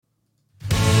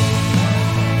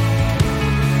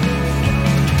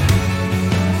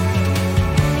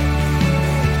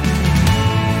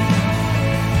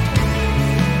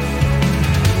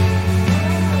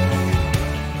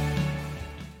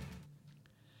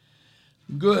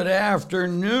Good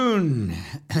afternoon.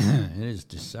 It is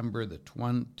December the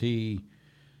 29th.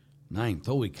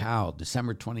 Holy cow,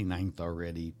 December 29th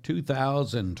already.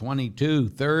 2022,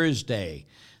 Thursday,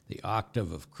 the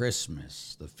octave of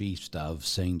Christmas, the feast of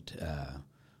St.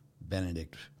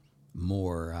 Benedict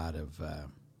More out of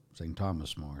St.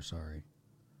 Thomas More, sorry.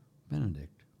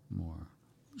 Benedict More.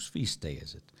 Whose feast day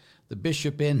is it? The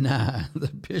bishop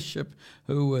the bishop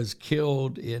who was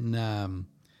killed in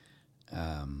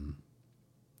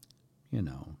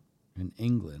in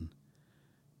England.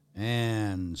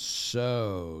 And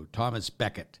so, Thomas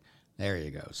Becket. There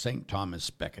you go. St. Thomas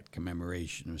Becket,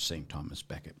 commemoration of St. Thomas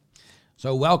Becket.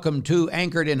 So, welcome to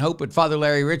Anchored in Hope with Father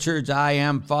Larry Richards. I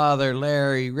am Father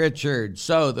Larry Richards.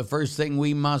 So, the first thing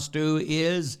we must do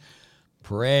is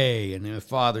pray. In the name of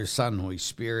Father, Son, Holy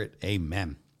Spirit,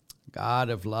 amen. God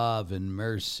of love and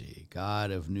mercy, God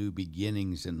of new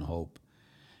beginnings and hope,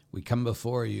 we come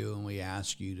before you and we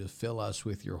ask you to fill us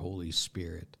with your Holy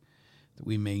Spirit, that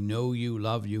we may know you,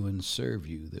 love you, and serve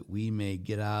you, that we may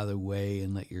get out of the way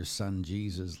and let your Son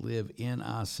Jesus live in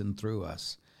us and through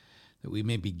us, that we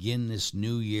may begin this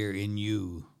new year in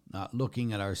you, not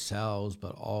looking at ourselves,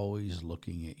 but always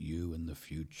looking at you in the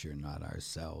future, not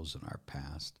ourselves and our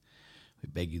past. We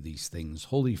beg you these things,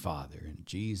 Holy Father, in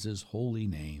Jesus' holy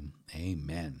name,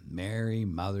 amen. Mary,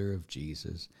 Mother of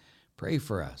Jesus, pray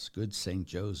for us. Good St.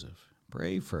 Joseph,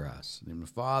 pray for us. In the name of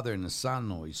the Father, and the Son,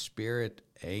 and the Holy Spirit,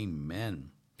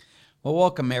 amen. Well,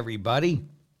 welcome, everybody.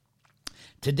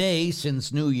 Today,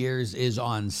 since New Year's is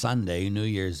on Sunday, New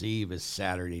Year's Eve is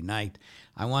Saturday night,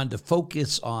 I wanted to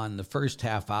focus on the first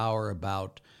half hour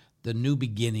about the new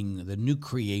beginning, the new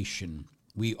creation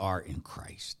we are in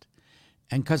Christ.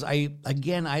 And because I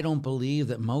don't believe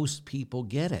that most people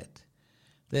get it.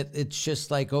 That it's just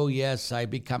like, oh, yes, I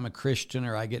become a Christian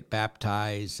or I get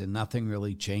baptized and nothing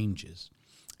really changes.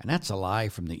 And that's a lie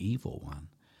from the evil one.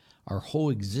 Our whole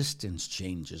existence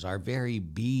changes. Our very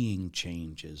being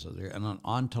changes on an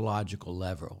ontological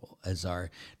level as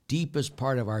our deepest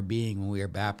part of our being when we are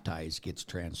baptized gets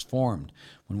transformed.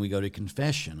 When we go to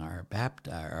confession,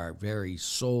 our very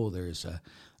soul, there's a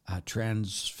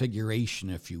transfiguration,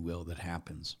 if you will, that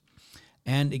happens.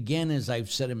 And again, as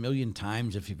I've said a million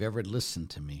times, if you've ever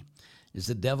listened to me, is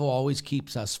the devil always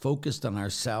keeps us focused on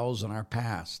ourselves and our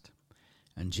past.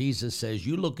 And Jesus says,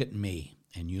 you look at me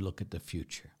and you look at the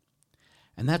future.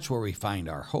 And that's where we find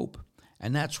our hope.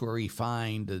 And that's where we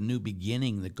find the new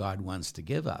beginning that God wants to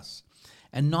give us.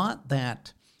 And not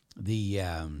that the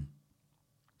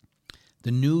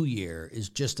new year is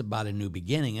just about a new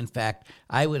beginning. In fact,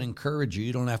 I would encourage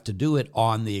you don't have to do it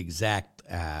on the exact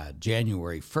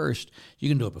January 1st. You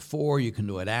can do it before, you can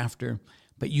do it after,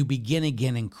 but you begin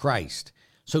again in Christ.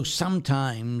 So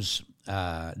sometimes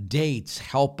dates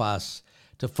help us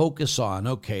to focus on,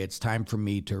 okay, it's time for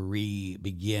me to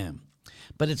re-begin.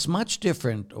 But it's much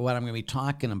different, what I'm going to be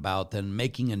talking about, than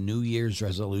making a New Year's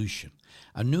resolution.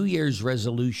 A New Year's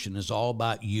resolution is all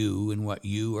about you and what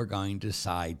you are going to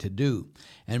decide to do.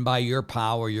 And by your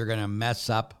power, you're going to mess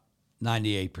up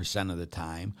 98% of the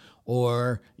time,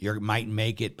 or you might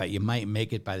make it, but you might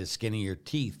make it by the skin of your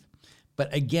teeth.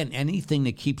 But again, anything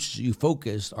that keeps you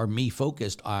focused, or me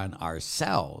focused on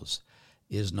ourselves,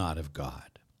 is not of God.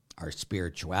 Our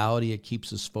spirituality, it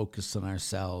keeps us focused on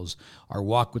ourselves. Our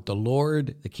walk with the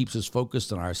Lord, it keeps us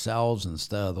focused on ourselves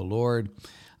instead of the Lord.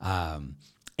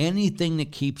 Anything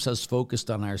that keeps us focused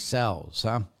on ourselves,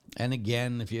 huh? And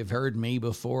again, if you've heard me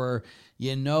before,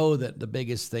 you know that the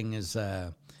biggest thing is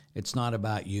it's not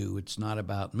about you, it's not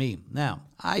about me. Now,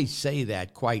 I say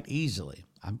that quite easily.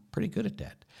 I'm pretty good at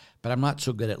that, but I'm not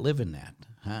so good at living that.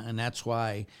 Huh? And that's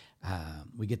why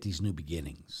we get these new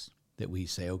beginnings, that we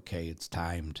say, okay, it's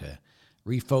time to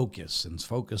refocus and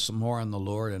focus more on the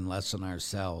Lord and less on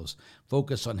ourselves.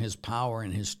 Focus on his power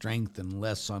and his strength and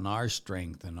less on our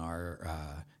strength and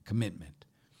our commitment.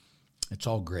 It's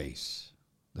all grace,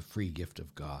 the free gift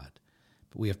of God.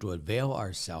 But we have to avail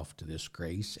ourselves to this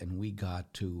grace, and we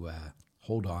got to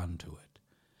hold on to it.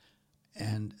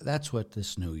 And that's what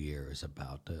this new year is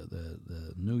about.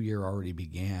 The new year already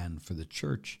began for the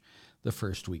church the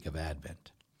first week of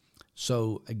Advent.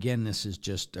 So again, this is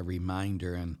just a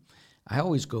reminder, and I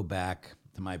always go back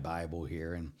to my Bible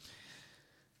here, and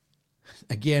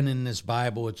again, in this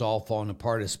Bible, it's all falling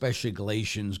apart, especially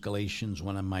Galatians. Galatians,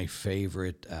 one of my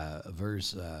favorite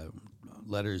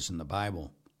letters in the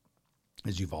Bible,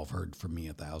 as you've all heard from me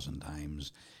 1,000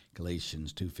 times.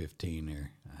 Galatians 2:15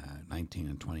 or 19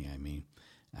 and 20, I mean.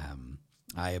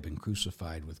 I have been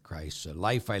crucified with Christ. The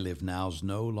life I live now is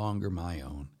no longer my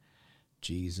own.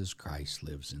 Jesus Christ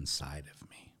lives inside of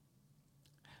me.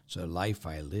 So the life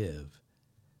I live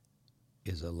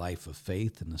is a life of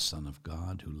faith in the Son of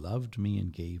God who loved me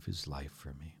and gave his life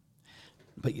for me.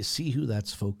 But you see who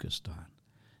that's focused on.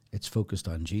 It's focused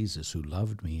on Jesus who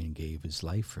loved me and gave his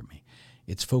life for me.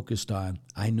 It's focused on,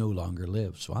 I no longer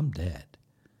live, so I'm dead.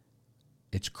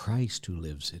 It's Christ who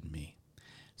lives in me.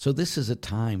 So this is a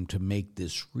time to make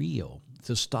this real,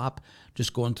 to stop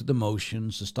just going through the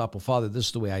motions, to stop, well, Father, this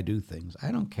is the way I do things.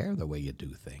 I don't care the way you do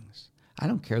things. I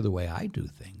don't care the way I do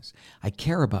things. I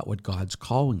care about what God's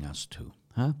calling us to.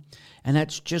 And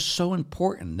that's just so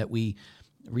important that we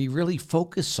really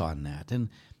focus on that. And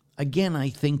again, I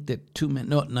think that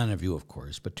none of you, of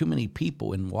course, but too many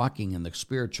people in walking in the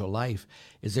spiritual life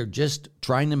is they're just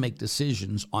trying to make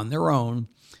decisions on their own,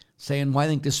 saying, well, I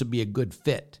think this would be a good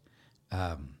fit,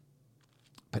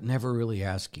 but never really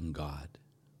asking God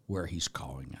where he's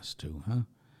calling us to.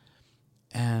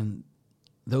 And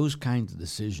those kinds of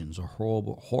decisions are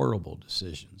horrible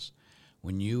decisions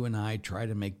when you and I try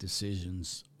to make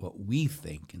decisions what we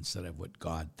think instead of what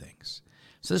God thinks.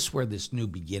 So this is where this new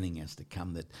beginning has to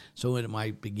come. So it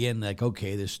might begin like,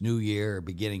 okay, this new year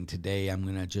beginning today, I'm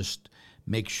going to just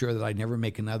make sure that I never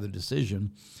make another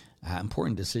decision,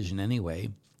 important decision anyway,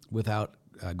 without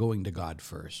going to God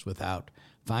first, without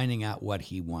finding out what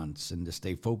he wants, and to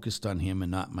stay focused on him and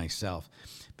not myself.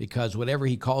 Because whatever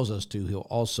he calls us to, he'll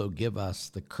also give us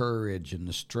the courage and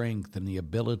the strength and the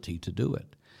ability to do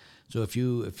it. So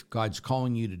if God's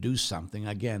calling you to do something,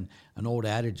 again, an old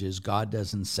adage is God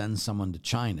doesn't send someone to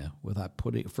China without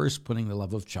first putting the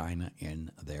love of China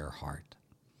in their heart.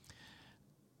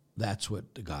 That's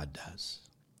what God does.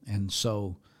 And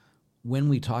so when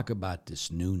we talk about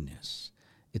this newness,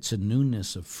 it's a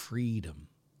newness of freedom.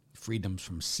 Freedoms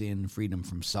from sin, freedom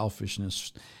from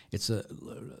selfishness. It's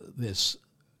this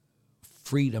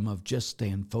freedom of just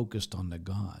staying focused on the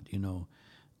God,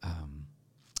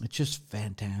 It's just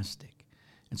fantastic.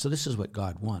 And so this is what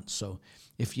God wants. So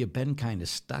if you've been kind of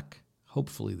stuck,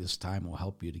 hopefully this time will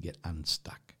help you to get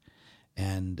unstuck.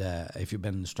 And if you've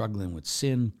been struggling with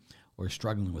sin or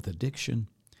struggling with addiction,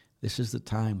 this is the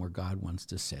time where God wants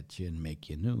to set you and make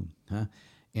you new.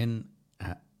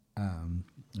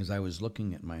 As I was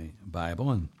looking at my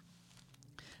Bible, and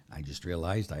I just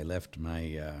realized I left my,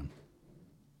 and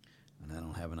I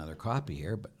don't have another copy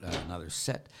here, but another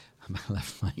set. I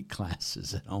left my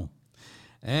glasses at home.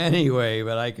 Anyway,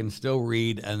 but I can still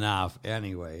read enough.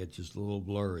 Anyway, it's just a little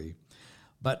blurry.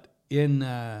 But in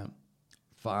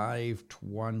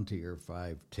 520 or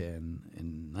 510,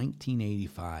 in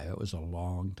 1985, it was a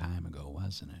long time ago,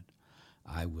 wasn't it?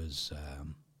 I was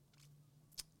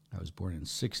born in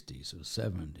 60, so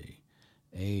 70,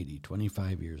 80,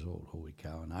 25 years old, holy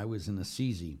cow. And I was in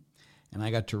Assisi, and I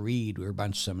got to read. We were a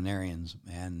bunch of seminarians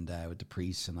and with the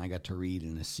priests, and I got to read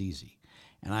in Assisi.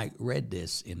 And I read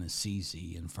this in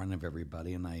Assisi in front of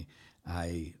everybody, and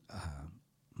I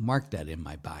marked that in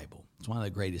my Bible. It's one of the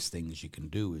greatest things you can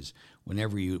do is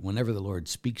whenever the Lord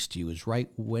speaks to you is right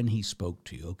when he spoke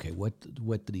to you. Okay, what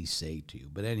did he say to you?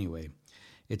 But anyway,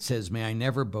 it says, may I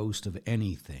never boast of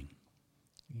anything.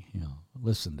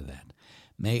 Listen to that.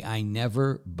 May I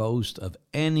never boast of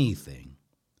anything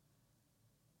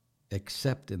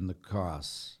except in the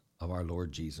cross of our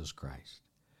Lord Jesus Christ.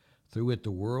 Through it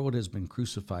the world has been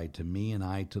crucified to me, and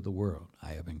I to the world.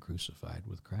 I have been crucified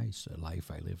with Christ. The life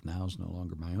I live now is no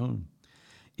longer my own.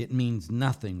 It means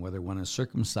nothing whether one is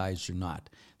circumcised or not.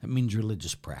 That means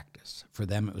religious practice. For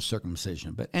them it was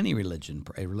circumcision. But any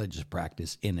religious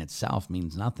practice in itself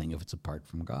means nothing if it's apart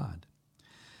from God.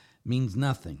 Means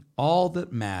nothing. All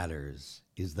that matters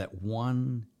is that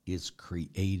one is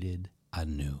created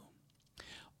anew.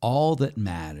 All that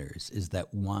matters is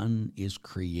that one is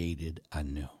created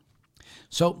anew.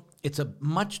 So it's a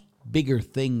much bigger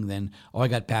thing than, I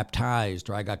got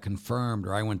baptized, or I got confirmed,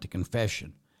 or I went to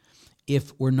confession.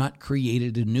 If we're not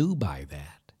created anew by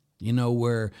that,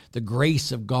 where the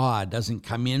grace of God doesn't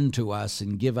come into us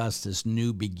and give us this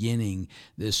new beginning,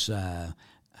 this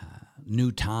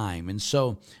new time. And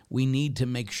so we need to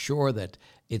make sure that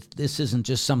this isn't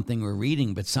just something we're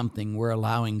reading, but something we're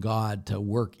allowing God to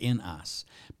work in us.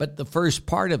 But the first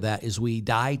part of that is we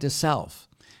die to self.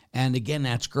 And again,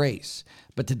 that's grace.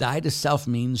 But to die to self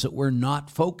means that we're not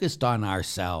focused on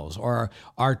ourselves or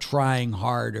our trying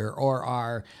harder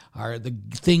or the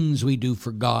things we do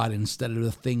for God instead of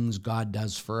the things God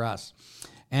does for us.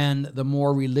 And the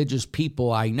more religious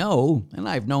people I know, and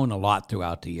I've known a lot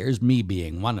throughout the years, me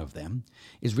being one of them,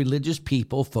 is religious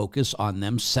people focus on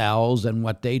themselves and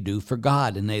what they do for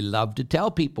God. And they love to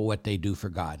tell people what they do for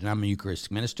God. And I'm a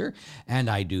Eucharistic minister, and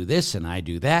I do this and I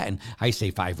do that, and I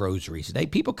say 5 rosaries a day.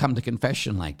 People come to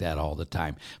confession like that all the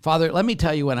time. Father, let me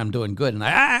tell you when I'm doing good. And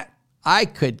I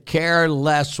could care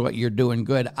less what you're doing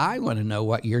good. I want to know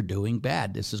what you're doing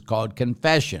bad. This is called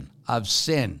confession of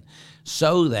sin,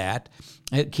 so that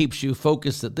it keeps you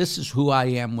focused that this is who I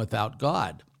am without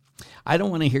God. I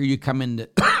don't want to hear you come into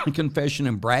confession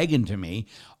and bragging to me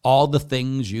all the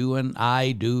things you and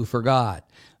I do for God.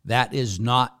 That is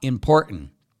not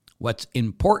important. What's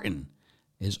important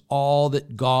is all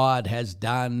that God has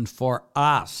done for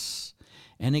us.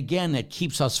 And again, it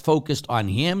keeps us focused on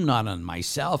Him, not on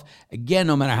myself. Again,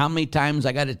 no matter how many times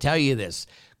I got to tell you this,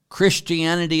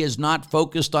 Christianity is not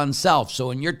focused on self. So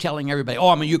when you're telling everybody, oh,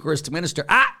 I'm a Eucharistic minister,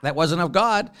 that wasn't of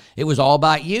God. It was all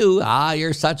about you.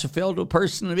 You're such a filled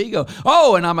person of ego.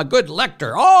 Oh, and I'm a good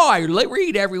lector. Oh, I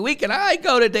read every week, and I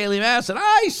go to daily mass, and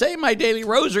I say my daily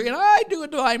rosary, and I do a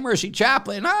Divine Mercy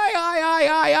Chaplet, and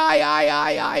I.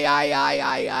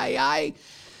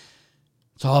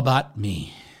 It's all about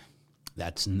me.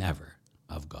 That's never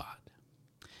of God.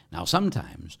 Now,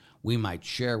 sometimes we might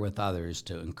share with others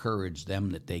to encourage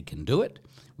them that they can do it.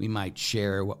 We might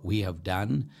share what we have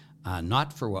done,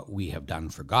 not for what we have done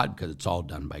for God, because it's all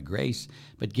done by grace,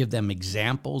 but give them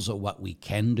examples of what we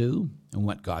can do and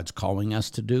what God's calling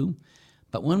us to do.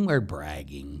 But when we're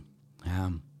bragging,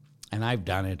 and I've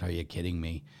done it, are you kidding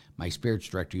me? My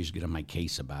spiritual director used to get on my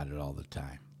case about it all the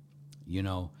time,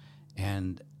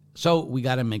 and so we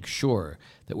got to make sure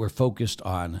that we're focused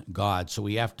on God. So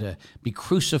we have to be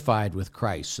crucified with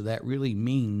Christ. So that really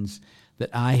means that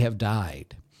I have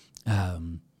died.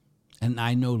 And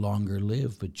I no longer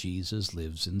live, but Jesus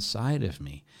lives inside of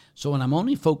me. So when I'm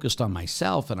only focused on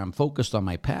myself and I'm focused on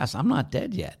my past, I'm not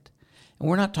dead yet. And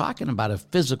we're not talking about a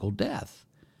physical death.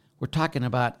 We're talking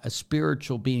about a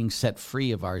spiritual being set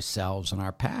free of ourselves and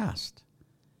our past.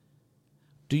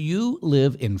 Do you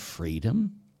live in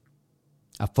freedom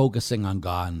of focusing on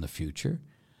God in the future?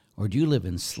 Or do you live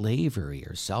in slavery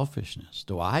or selfishness?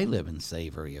 Do I live in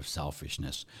slavery of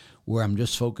selfishness, where I'm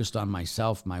just focused on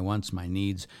myself, my wants, my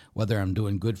needs, whether I'm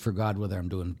doing good for God, whether I'm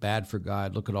doing bad for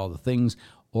God, look at all the things,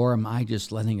 or am I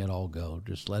just letting it all go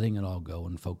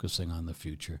and focusing on the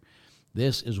future?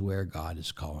 This is where God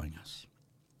is calling us.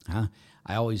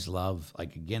 I always love,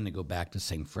 again, to go back to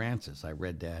St. Francis. I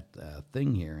read that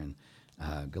thing here in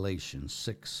Galatians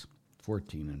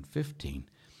 6:14 and 15.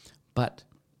 But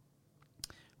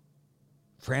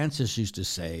Francis used to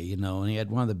say, and he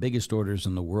had one of the biggest orders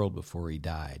in the world before he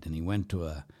died, and he went to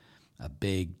a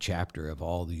big chapter of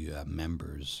all the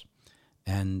members,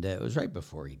 and it was right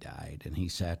before he died, and he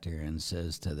sat there and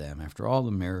says to them, after all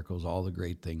the miracles, all the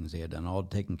great things they had done, all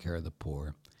taking care of the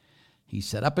poor, he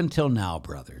said, up until now,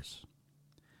 brothers,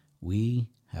 we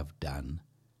have done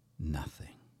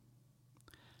nothing.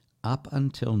 Up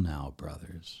until now,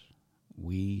 brothers,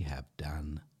 we have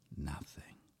done nothing.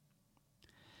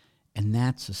 And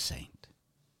that's a saint.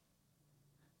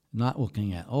 Not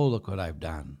looking at, oh, look what I've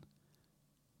done.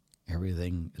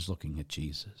 Everything is looking at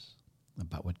Jesus,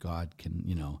 about what God can,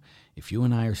 if you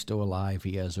and I are still alive,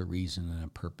 He has a reason and a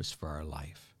purpose for our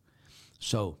life.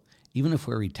 So even if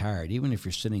we're retired, even if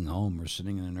you're sitting home or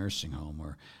sitting in a nursing home,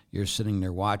 or you're sitting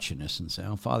there watching us and saying,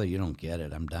 oh, Father, you don't get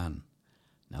it, I'm done.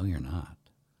 No, you're not.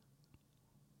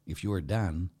 If you were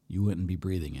done, you wouldn't be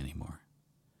breathing anymore.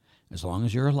 As long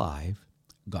as you're alive,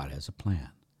 God has a plan.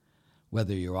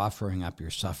 Whether you're offering up your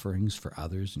sufferings for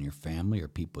others and your family or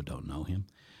people who don't know Him,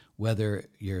 whether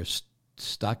you're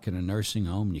stuck in a nursing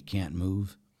home and you can't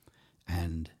move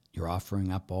and you're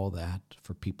offering up all that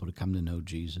for people to come to know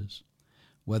Jesus,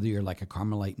 whether you're like a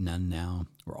Carmelite nun now,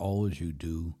 where all you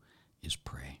do is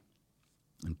pray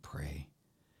and pray.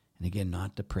 And again,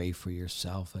 not to pray for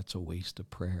yourself. That's a waste of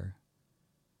prayer.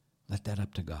 Let that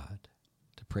up to God.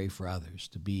 To pray for others,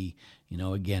 to be,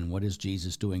 again, what is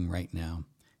Jesus doing right now?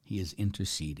 He is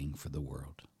interceding for the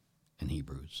world. In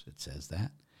Hebrews, it says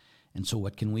that. And so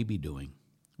what can we be doing?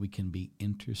 We can be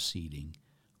interceding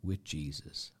with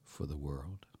Jesus for the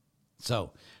world.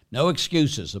 So no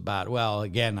excuses about, well,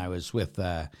 again, I was with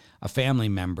a family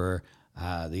member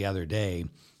the other day,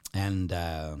 and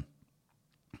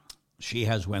she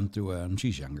has went through, and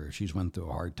she's younger, she's went through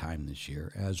a hard time this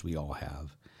year, as we all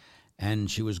have.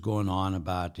 And she was going on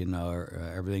about,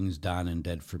 everything's done and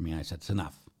dead for me. I said, it's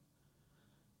enough.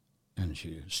 And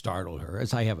she startled her,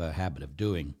 as I have a habit of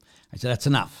doing. I said, that's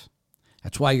enough.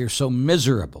 That's why you're so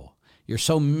miserable. You're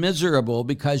so miserable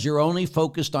because you're only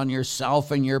focused on yourself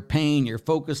and your pain. You're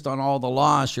focused on all the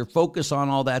loss. You're focused on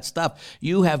all that stuff.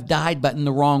 You have died, but in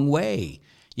the wrong way.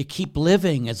 You keep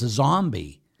living as a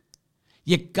zombie.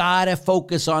 You got to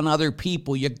focus on other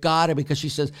people. You got to, because she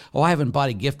says, oh, I haven't bought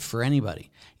a gift for anybody.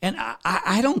 And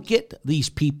I don't get these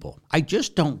people. I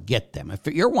just don't get them. If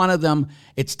you're one of them,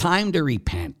 it's time to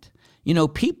repent. You know,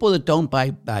 people that don't buy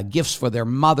gifts for their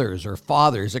mothers or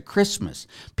fathers at Christmas.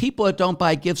 People that don't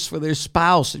buy gifts for their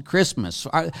spouse at Christmas.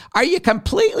 Are you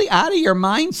completely out of your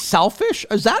mind, selfish?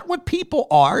 Is that what people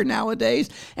are nowadays?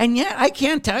 And yet I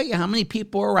can't tell you how many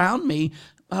people around me,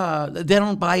 they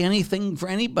don't buy anything for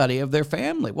anybody of their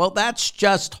family. Well, that's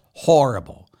just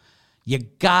horrible. You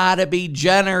gotta be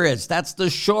generous. That's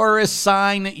the surest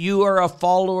sign that you are a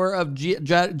follower of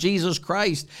Jesus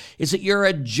Christ, is that you're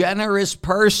a generous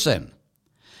person.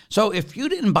 So if you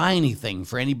didn't buy anything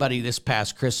for anybody this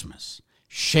past Christmas,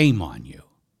 shame on you.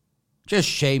 Just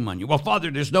shame on you. Well,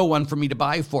 Father, there's no one for me to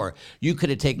buy for. You could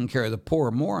have taken care of the poor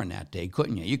more on that day,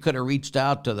 couldn't you? You could have reached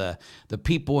out to the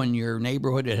people in your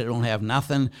neighborhood that don't have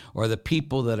nothing, or the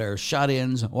people that are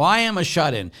shut-ins. Well, I am a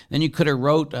shut-in. Then you could have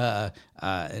wrote a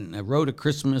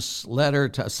Christmas letter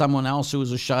to someone else who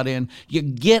was a shut-in. You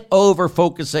get over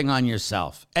focusing on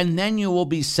yourself, and then you will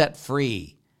be set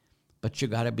free. But you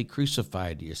got to be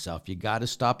crucified to yourself. You got to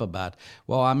stop about,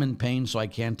 well, I'm in pain, so I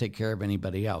can't take care of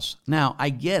anybody else. Now, I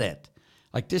get it.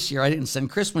 Like this year, I didn't send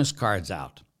Christmas cards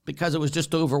out because it was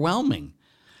just overwhelming.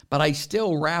 But I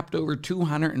still wrapped over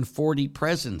 240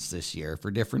 presents this year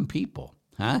for different people.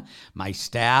 My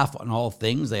staff on all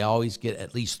things, they always get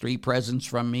at least 3 presents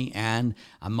from me and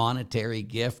a monetary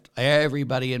gift.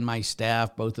 Everybody in my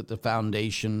staff, both at the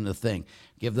foundation and the thing,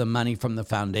 give them money from the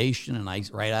foundation, and I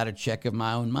write out a check of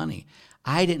my own money.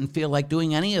 I didn't feel like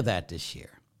doing any of that this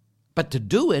year. But to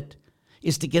do it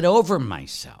is to get over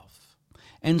myself.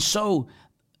 And so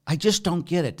I just don't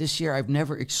get it. This year I've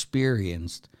never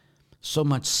experienced so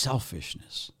much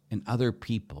selfishness in other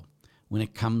people when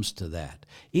it comes to that.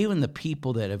 Even the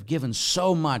people that have given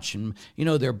so much, and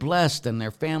they're blessed and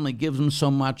their family gives them so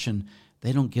much, and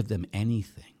they don't give them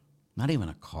anything, not even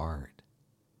a card.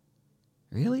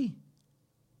 Really?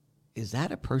 Is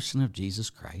that a person of Jesus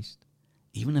Christ?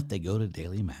 Even if they go to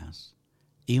daily mass,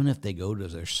 even if they go to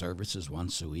their services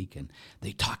once a week and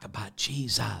they talk about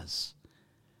Jesus.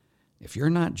 If you're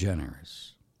not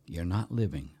generous, you're not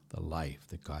living the life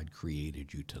that God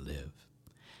created you to live.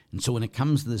 And so when it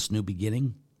comes to this new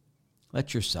beginning,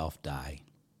 let yourself die.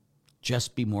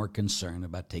 Just be more concerned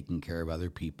about taking care of other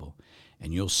people.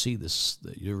 And you'll see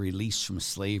you're released from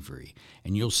slavery.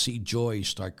 And you'll see joy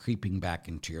start creeping back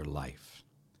into your life.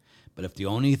 But if the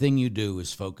only thing you do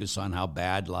is focus on how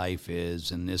bad life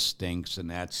is, and this stinks and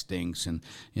that stinks, and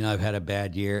I've had a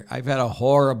bad year, I've had a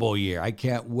horrible year, I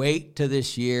can't wait till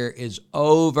this year is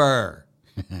over.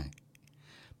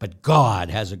 But God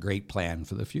has a great plan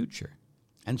for the future.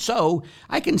 And so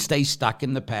I can stay stuck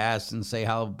in the past and say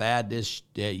how bad this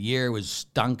year was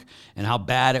stunk and how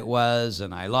bad it was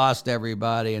and I lost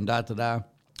everybody and da-da-da.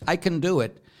 I can do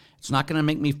it. It's not going to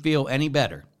make me feel any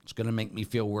better. It's going to make me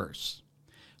feel worse.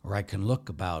 Or I can look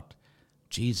about,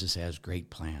 Jesus has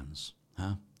great plans.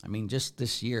 I mean, just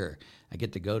this year, I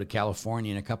get to go to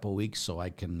California in a couple of weeks so I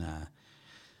can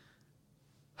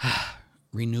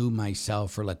renew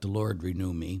myself, or let the Lord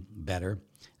renew me better.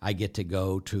 I get to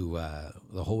go to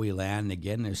the Holy Land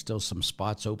again. There's still some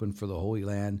spots open for the Holy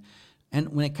Land. And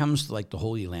when it comes to like the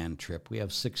Holy Land trip, we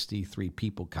have 63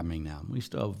 people coming now. We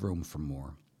still have room for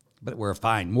more. But we're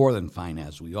fine, more than fine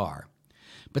as we are.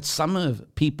 But some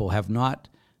of people have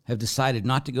decided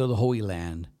not to go to the Holy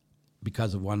Land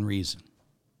because of one reason: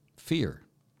 fear.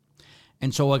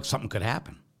 And so something could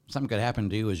happen. Something could happen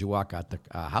to you as you walk out the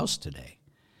house today.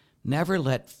 Never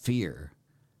let fear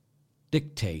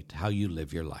dictate how you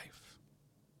live your life.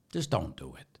 Just don't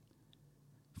do it.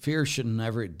 Fear should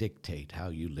never dictate how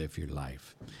you live your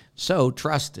life. So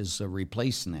trust is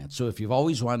replacing that. So if you've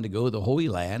always wanted to go to the Holy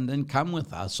Land, then come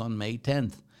with us on May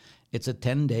 10th. It's a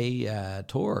 10-day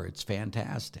tour. It's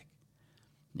fantastic.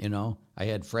 I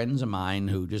had friends of mine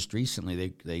who just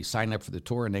recently, they signed up for the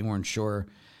tour and they weren't sure,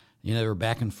 they were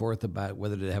back and forth about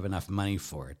whether to have enough money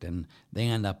for it. And they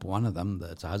end up, one of them,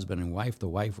 that's a husband and wife, the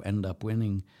wife ended up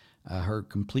winning her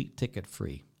complete ticket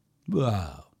free.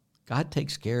 Wow. God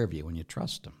takes care of you when you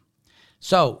trust him.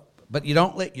 So, but you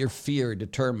don't let your fear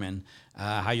determine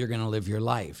how you're going to live your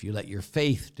life. You let your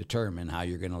faith determine how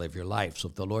you're going to live your life. So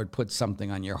if the Lord puts something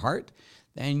on your heart,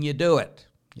 then you do it.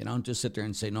 You don't just sit there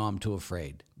and say, no, I'm too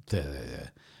afraid.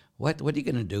 What are you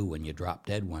going to do when you drop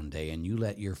dead one day and you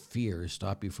let your fear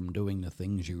stop you from doing the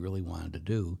things you really wanted to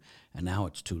do, and now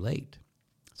it's too late?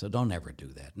 So don't ever do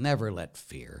that. Never let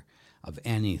fear of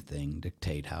anything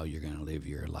dictate how you're going to live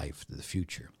your life to the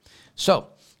future. So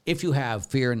if you have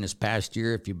fear in this past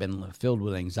year, if you've been filled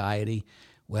with anxiety,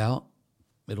 well,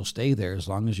 it'll stay there as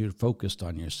long as you're focused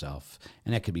on yourself.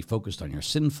 And that could be focused on your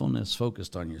sinfulness,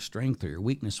 focused on your strength or your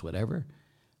weakness, whatever.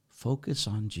 Focus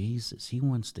on Jesus. He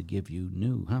wants to give you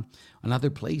new.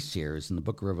 Another place here is in the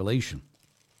book of Revelation.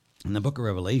 In the book of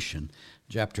Revelation,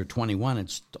 chapter 21,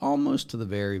 it's almost to the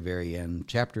very, very end.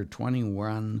 Chapter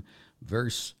 21,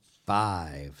 verse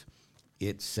 5,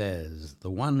 it says,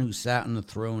 "The one who sat on the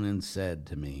throne and said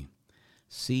to me,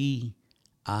 'See,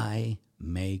 I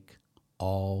make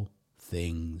all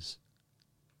things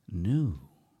new.'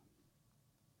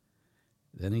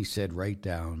 Then he said, 'Write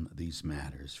down these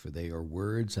matters, for they are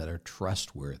words that are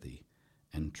trustworthy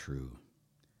and true.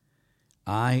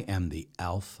 I am the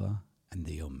Alpha and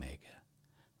the Omega,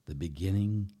 the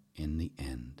beginning and the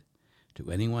end. To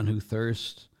anyone who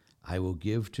thirsts, I will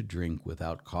give to drink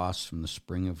without cost from the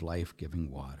spring of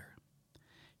life-giving water.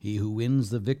 He who wins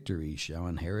the victory shall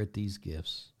inherit these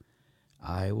gifts.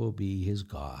 I will be his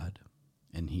God,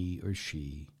 and he or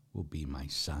she will be my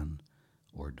son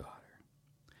or daughter."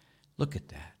 Look at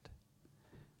that.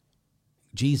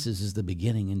 Jesus is the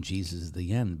beginning and Jesus is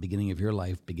the end. Beginning of your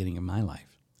life, beginning of my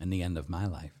life, and the end of my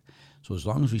life. So as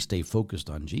long as we stay focused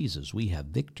on Jesus, we have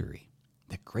victory,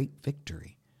 that great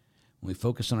victory. When we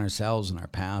focus on ourselves and our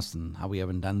past and how we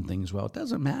haven't done things well, it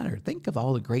doesn't matter. Think of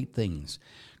all the great things.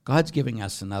 God's giving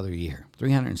us another year,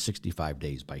 365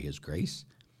 days by his grace.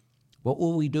 What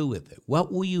will we do with it?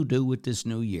 What will you do with this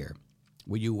new year?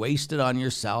 Will you waste it on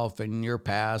yourself and your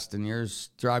past and your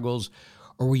struggles?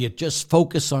 Or will you just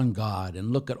focus on God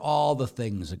and look at all the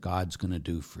things that God's going to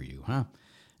do for you?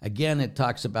 Again, it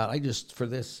talks about, for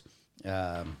this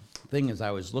thing, as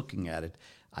I was looking at it,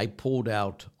 I pulled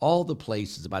out all the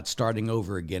places about starting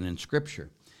over again in Scripture.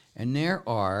 And there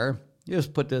are,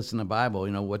 just put this in the Bible,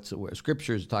 what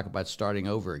Scriptures talk about starting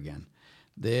over again.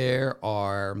 There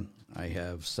are, I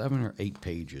have 7 or 8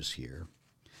 pages here.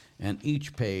 And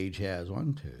each page has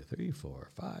 1, 2, 3, 4,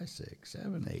 5, 6,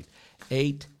 7,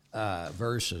 8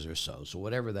 verses or so. So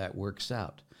whatever that works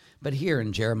out. But here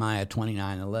in Jeremiah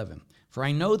 29:11, "For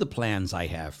I know the plans I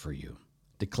have for you,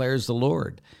 declares the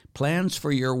Lord, plans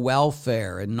for your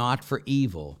welfare and not for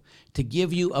evil, to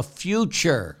give you a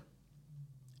future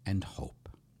and hope."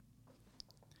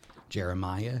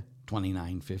 Jeremiah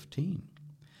 29:15.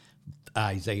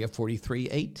 Isaiah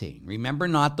 43:18, "Remember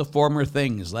not the former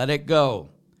things, let it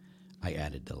go." I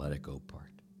added the let it go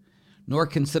part. "Nor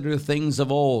consider the things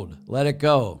of old, let it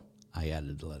go." I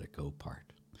added the let it go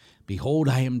part. "Behold,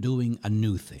 I am doing a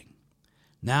new thing.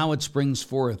 Now it springs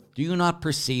forth. Do you not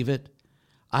perceive it?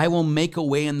 I will make a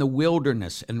way in the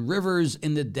wilderness and rivers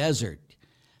in the desert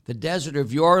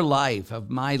of your life,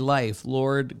 of my life.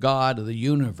 Lord God of the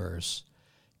universe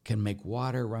can make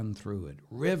water run through it.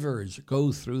 Rivers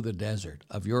go through the desert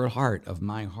of your heart, of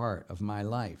my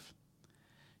life.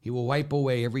 He will wipe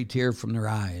away every tear from their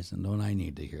eyes." And don't I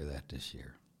need to hear that this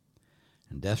year?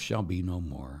 "And death shall be no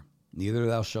more. Neither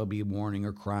thou shalt be mourning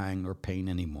or crying or pain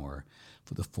any more,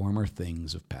 for the former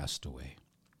things have passed away."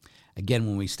 Again,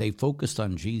 when we stay focused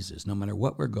on Jesus, no matter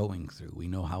what we're going through, we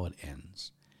know how it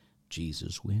ends.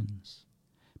 Jesus wins.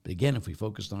 But again, if we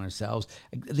focused on ourselves,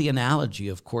 the analogy,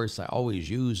 of course, I always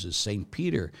use is St.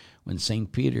 Peter. When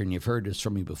St. Peter, and you've heard this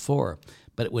from me before,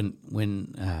 but when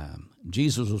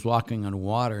Jesus was walking on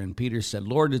water and Peter said,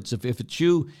 "Lord, if it's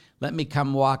you, let me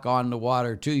come walk on the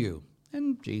water to you."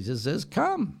 And Jesus says,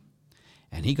 "Come."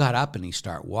 And he got up and he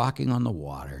started walking on the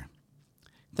water.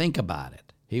 Think about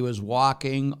it. He was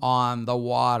walking on the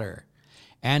water.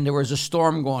 And there was a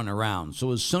storm going around.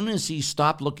 So as soon as he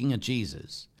stopped looking at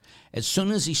Jesus, as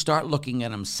soon as he started looking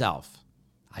at himself,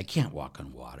 I can't walk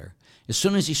on water. As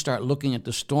soon as he started looking at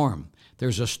the storm,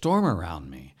 there's a storm around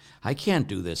me. I can't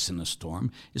do this in a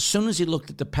storm. As soon as he looked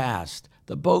at the past,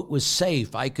 the boat was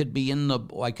safe. I can be in the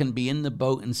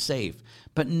boat and safe.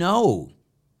 But no,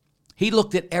 he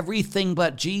looked at everything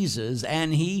but Jesus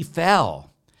and he fell.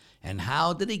 And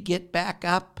how did he get back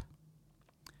up?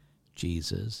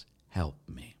 Jesus helped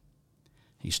me.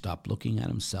 He stopped looking at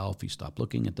himself. He stopped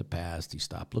looking at the past. He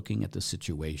stopped looking at the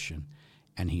situation,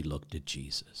 and he looked at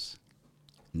Jesus.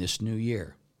 In this new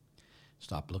year,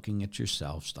 stop looking at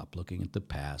yourself. Stop looking at the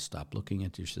past. Stop looking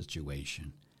at your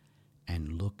situation,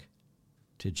 and look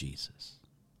to Jesus.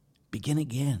 Begin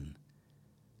again.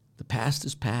 The past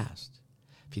is past.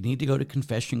 If you need to go to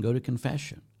confession, go to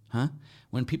confession.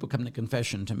 When people come to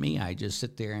confession to me, I just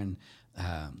sit there and,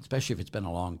 especially if it's been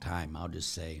a long time, I'll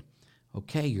just say,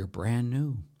 okay, you're brand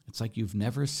new. It's like you've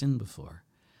never sinned before.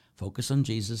 Focus on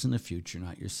Jesus in the future,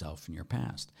 not yourself and your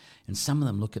past. And some of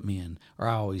them look at me or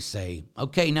I always say,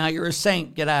 okay, now you're a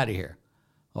saint. Get out of here.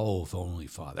 Oh, if only,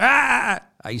 Father. I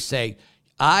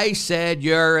said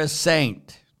you're a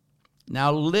saint.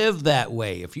 Now live that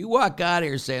way. If you walk out of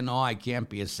here saying, no, I can't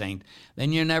be a saint,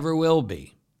 then you never will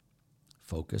be.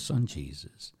 Focus on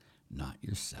Jesus, not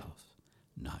yourself,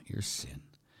 not your sin.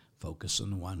 Focus on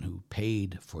the one who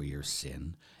paid for your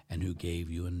sin and who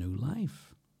gave you a new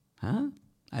life. Huh?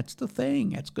 That's the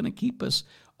thing. That's going to keep us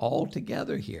all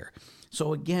together here.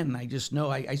 So again, I just know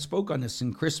I spoke on this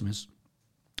in Christmas,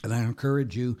 and I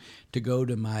encourage you to go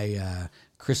to my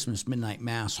Christmas Midnight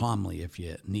Mass homily if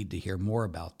you need to hear more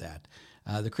about that.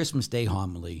 The Christmas Day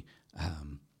homily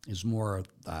is more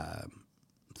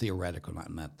theoretical,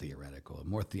 not theoretical,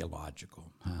 more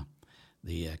theological. Huh?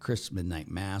 The Christmas Midnight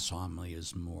Mass homily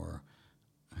is more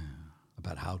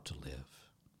about how to live.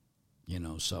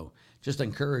 So just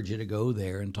encourage you to go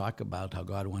there and talk about how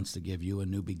God wants to give you a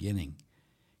new beginning.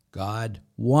 God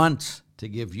wants to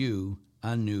give you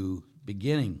a new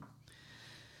beginning.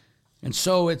 And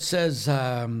so it says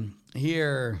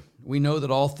here, we know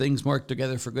that all things work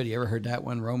together for good. You ever heard that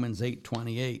one? Romans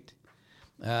 8:28.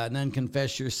 And then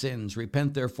confess your sins.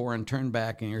 Repent, therefore, and turn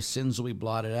back, and your sins will be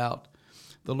blotted out.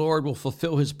 The Lord will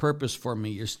fulfill his purpose for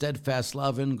me. Your steadfast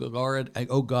love,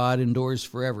 O God, endures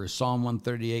forever. Psalm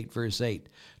 138, verse 8.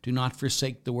 Do not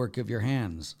forsake the work of your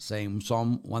hands. Same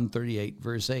Psalm 138,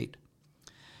 verse 8.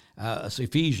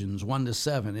 Ephesians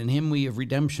 1-7. In him we have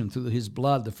redemption through his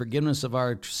blood, the forgiveness of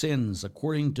our sins,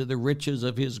 according to the riches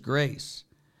of his grace.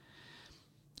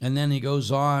 And then he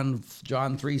goes on,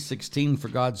 John 3:16, for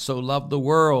God so loved the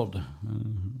world.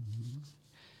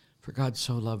 For God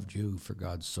so loved you, for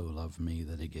God so loved me,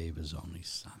 that he gave his only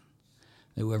Son,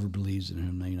 that whoever believes in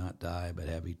him may not die, but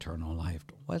have eternal life.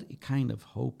 What kind of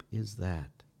hope is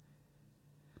that?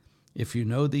 If you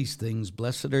know these things,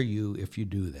 blessed are you if you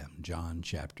do them. John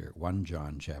chapter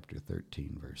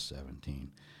 13, verse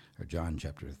 17, or John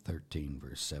chapter 13,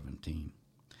 verse 17.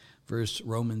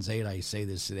 Romans 8, I say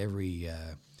this at every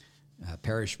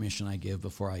parish mission I give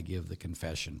before I give the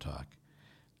confession talk.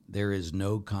 There is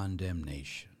no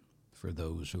condemnation for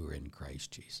those who are in Christ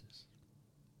Jesus.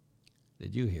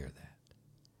 Did you hear that?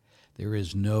 There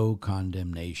is no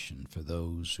condemnation for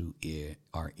those who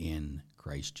are in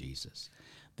Christ Jesus.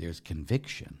 There's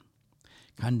conviction.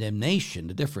 Condemnation,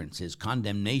 the difference is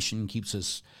condemnation keeps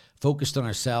us focused on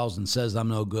ourselves and says, I'm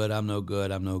no good, I'm no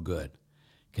good, I'm no good.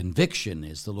 Conviction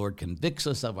is the Lord convicts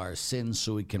us of our sins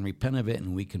so we can repent of it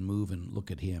and we can move and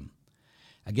look at him.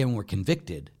 Again, when we're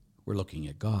convicted, we're looking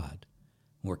at God.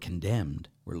 When we're condemned,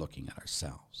 we're looking at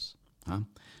ourselves.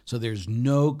 So there's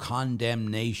no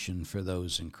condemnation for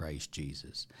those in Christ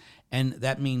Jesus. And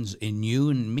that means in you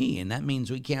and me, and that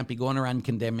means we can't be going around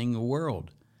condemning the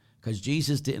world because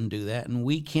Jesus didn't do that, and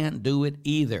we can't do it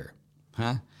either.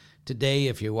 Today,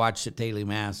 if you watched the Daily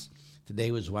Mass,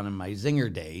 today was one of my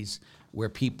zinger days where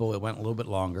it went a little bit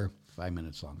longer, 5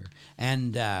 minutes longer,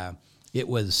 and it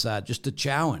was just a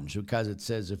challenge because it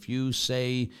says if you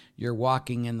say you're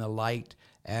walking in the light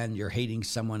and you're hating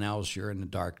someone else, you're in the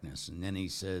darkness. And then he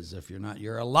says, if you're not,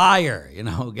 you're a liar.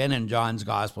 Again in John's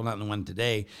gospel, not the one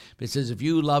today, but it says, if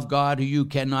you love God who you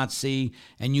cannot see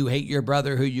and you hate your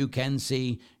brother who you can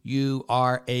see, you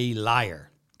are a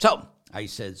liar. So I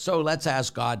said, so let's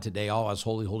ask God today, all us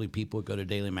holy people who go to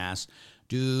daily mass,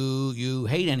 do you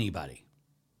hate anybody?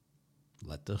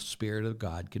 Let the Spirit of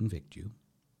God convict you,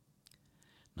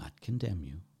 not condemn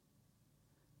you.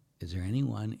 Is there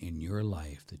anyone in your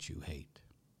life that you hate?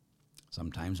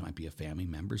 Sometimes it might be a family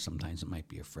member. Sometimes it might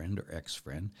be a friend or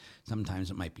ex-friend. Sometimes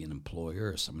it might be an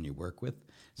employer or someone you work with.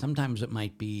 Sometimes it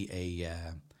might be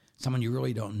someone you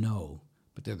really don't know,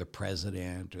 but they're the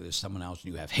president or there's someone else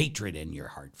and you have hatred in your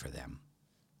heart for them.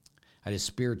 I had a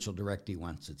spiritual directee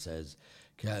once that says,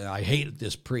 I hate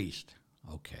this priest.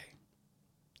 Okay.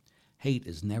 Hate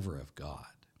is never of God.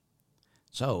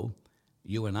 So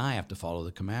you and I have to follow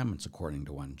the commandments according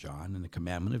to 1 John, and the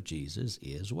commandment of Jesus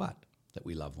is what? That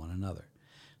we love one another.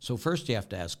 So first you have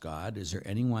to ask God, is there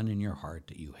anyone in your heart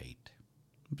that you hate?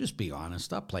 Just be honest.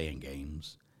 Stop playing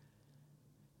games.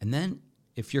 And then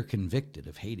if you're convicted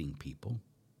of hating people,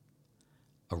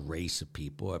 a race of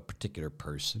people, a particular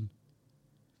person,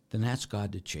 then ask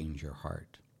God to change your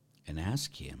heart and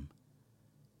ask him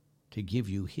to give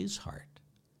you his heart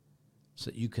so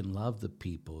that you can love the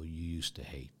people you used to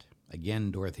hate.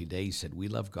 Again, Dorothy Day said, we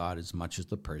love God as much as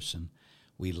the person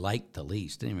we like the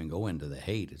least. Didn't even go into the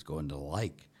hate, it's going to the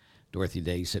like. Dorothy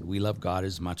Day said, we love God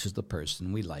as much as the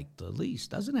person we like the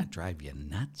least. Doesn't that drive you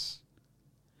nuts?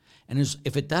 And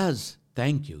if it does,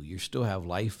 thank you. You still have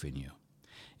life in you.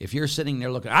 If you're sitting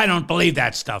there looking, I don't believe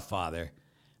that stuff, Father,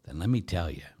 then let me tell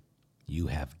you, you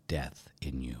have death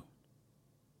in you.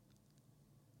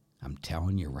 I'm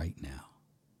telling you right now,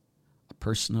 a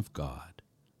person of God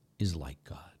is like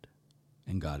God,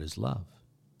 and God is love.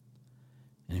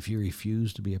 And if you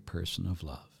refuse to be a person of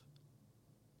love,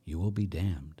 you will be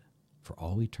damned for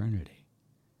all eternity.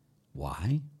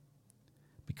 Why?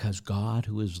 Because God,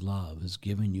 who is love, has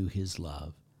given you his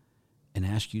love and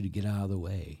asked you to get out of the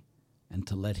way and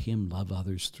to let him love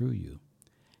others through you.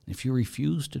 And if you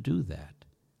refuse to do that,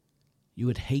 you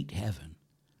would hate heaven,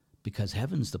 because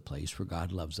heaven's the place where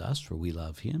God loves us, where we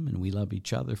love him, and we love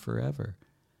each other forever.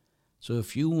 So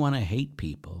if you want to hate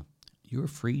people, you're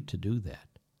free to do that.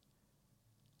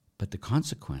 But the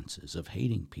consequences of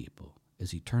hating people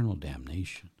is eternal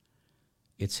damnation.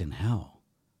 It's in hell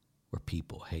where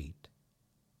people hate.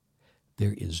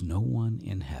 There is no one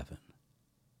in heaven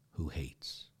who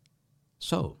hates.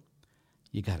 So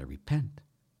you got to repent.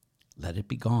 Let it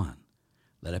be gone.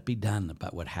 Let it be done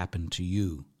about what happened to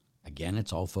you. Again,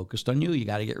 it's all focused on you. You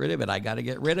got to get rid of it. I got to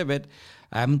get rid of it.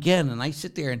 Again, and I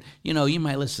sit there and, you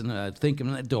might listen thinking,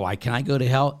 can I go to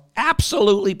hell?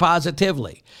 Absolutely,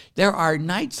 positively. There are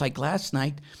nights like last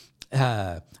night,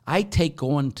 I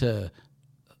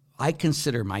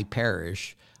consider my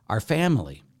parish our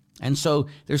family. And so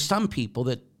there's some people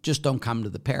that just don't come to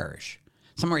the parish.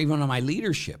 Some are even on my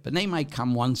leadership, and they might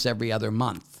come once every other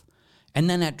month. And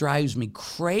then that drives me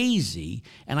crazy,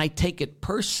 and I take it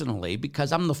personally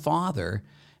because I'm the father,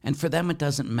 and for them it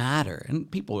doesn't matter.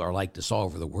 And people are like this all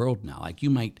over the world now. Like, you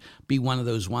might be one of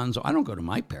those ones, I don't go to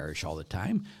my parish all the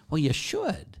time. Well, you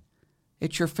should.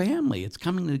 It's your family. It's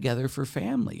coming together for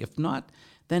family. If not,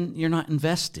 then you're not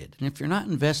invested. And if you're not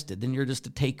invested, then you're just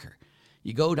a taker.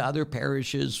 You go to other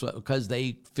parishes because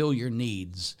they fill your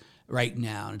needs right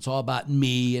now, and it's all about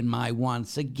me and my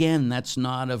wants. Again, that's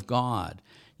not of God.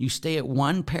 You stay at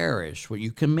one parish where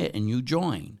you commit and you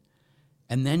join,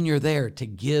 and then you're there to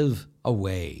give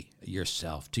away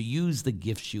yourself, to use the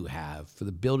gifts you have for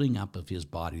the building up of his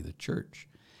body, the church.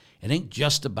 It ain't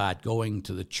just about going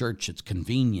to the church that's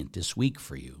convenient this week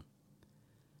for you.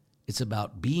 It's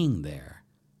about being there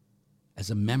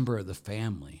as a member of the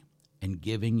family and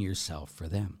giving yourself for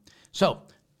them. So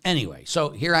anyway, so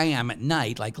here I am at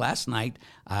night. Like last night,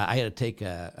 I had to take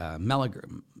a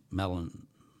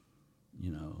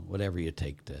whatever you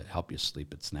take to help you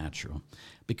sleep, it's natural.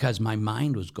 Because my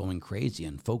mind was going crazy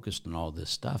and focused on all this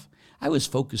stuff. I was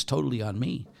focused totally on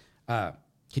me. Can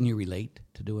you relate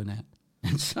to doing that?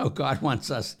 And so God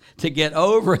wants us to get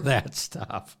over that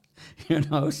stuff,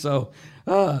 so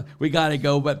we got to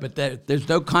go. But there's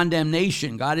no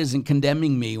condemnation. God isn't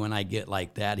condemning me when I get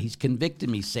like that. He's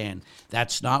convicting me, saying,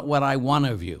 that's not what I want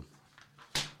of you.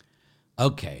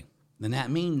 Okay, then that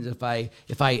means if I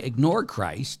ignore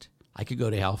Christ, I could go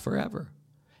to hell forever.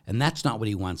 And that's not what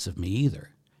he wants of me either.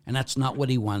 And that's not what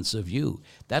he wants of you.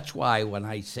 That's why when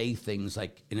I say things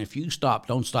like, and if you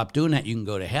don't stop doing that, you can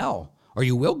go to hell, or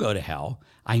you will go to hell,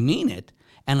 I mean it.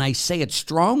 And I say it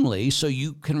strongly so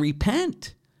you can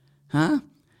repent.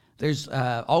 There's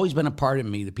always been a part of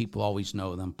me that people always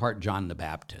know that I'm part John the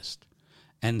Baptist.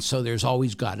 And so there's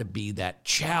always got to be that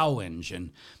challenge.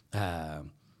 And,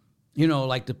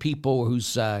 like the people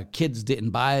whose kids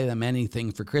didn't buy them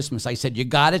anything for Christmas. I said, you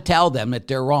got to tell them that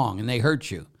they're wrong and they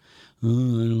hurt you.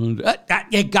 You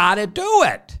got to do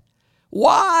it.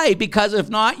 Why? Because if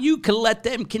not, you can let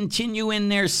them continue in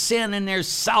their sin and their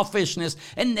selfishness,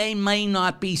 and they may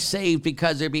not be saved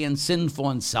because they're being sinful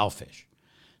and selfish.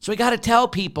 So we got to tell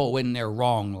people when they're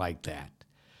wrong like that,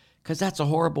 because that's a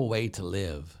horrible way to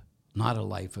live, not a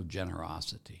life of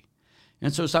generosity.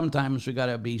 And so sometimes we got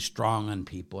to be strong on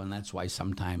people, and that's why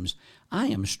sometimes I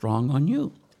am strong on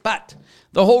you. But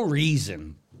the whole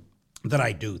reason that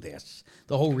I do this,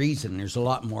 the whole reason, there's a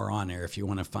lot more on there if you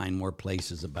want to find more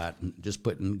places about, just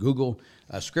put in Google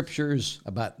scriptures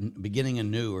about beginning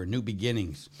anew or new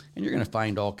beginnings, and you're going to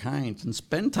find all kinds, and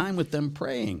spend time with them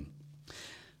praying.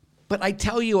 But I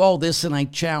tell you all this, and I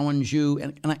challenge you,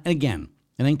 and again,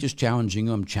 it ain't just challenging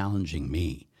you, I'm challenging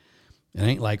me. It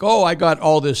ain't like, I got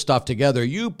all this stuff together.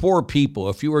 You poor people,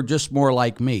 if you were just more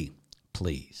like me,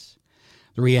 please.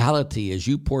 The reality is,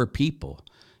 you poor people,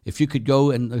 if you could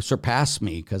go and surpass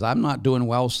me, because I'm not doing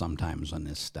well sometimes on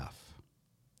this stuff.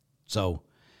 So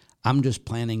I'm just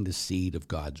planting the seed of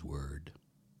God's word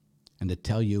and to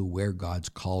tell you where God's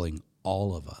calling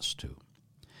all of us to.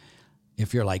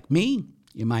 If you're like me,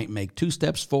 you might make 2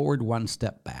 steps forward, 1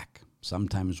 step back.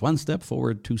 Sometimes 1 step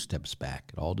forward, 2 steps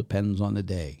back. It all depends on the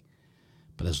day.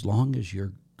 But as long as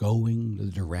you're going the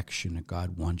direction that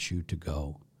God wants you to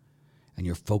go, and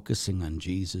you're focusing on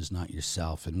Jesus, not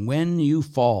yourself, and when you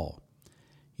fall,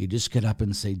 you just get up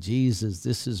and say, Jesus,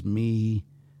 this is me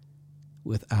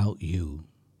without you.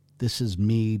 This is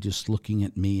me just looking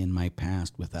at me in my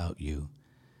past without you.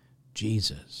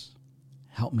 Jesus,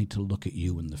 help me to look at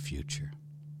you in the future.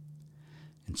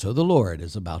 And so the Lord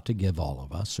is about to give all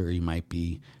of us, or you might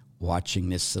be watching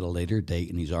this at a later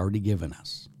date, and he's already given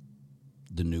us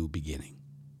the new beginning.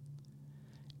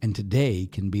 And today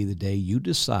can be the day you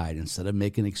decide, instead of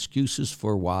making excuses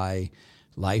for why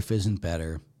life isn't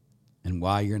better, and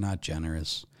why you're not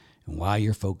generous and why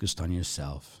you're focused on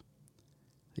yourself,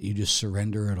 that you just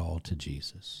surrender it all to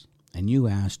Jesus. And you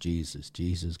ask Jesus,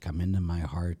 Jesus, come into my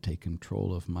heart, take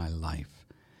control of my life.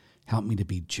 Help me to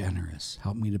be generous.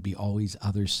 Help me to be always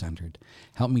other-centered.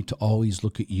 Help me to always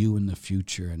look at you in the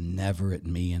future and never at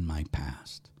me in my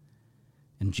past.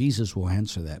 And Jesus will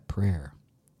answer that prayer,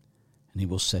 and he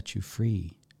will set you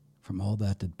free from all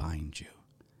that binds you,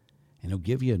 and he'll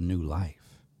give you a new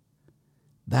life.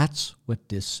 That's what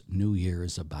this new year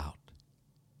is about,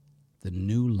 the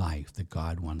new life that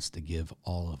God wants to give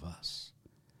all of us.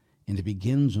 And it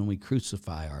begins when we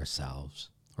crucify ourselves,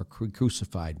 or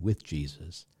crucified with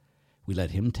Jesus. We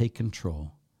let him take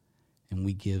control, and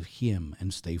we give him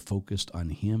and stay focused on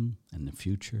him and the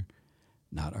future,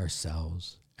 not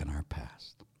ourselves and our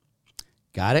past.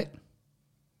 Got it?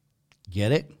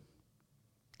 Get it?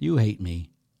 You hate me.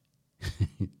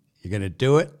 You're going to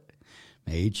do it?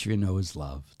 May each of you know his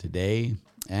love today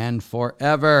and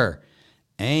forever.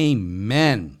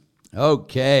 Amen.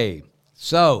 Okay.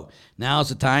 So now's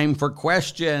the time for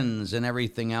questions and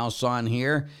everything else on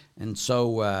here. And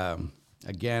so,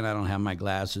 again, I don't have my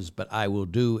glasses, but I will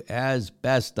do as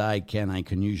best I can. I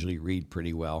can usually read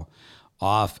pretty well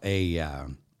off the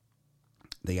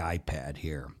iPad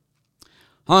here.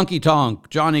 Honky Tonk,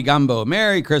 Johnny Gumbo,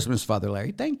 Merry Christmas, Father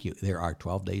Larry. Thank you. There are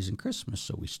 12 days in Christmas,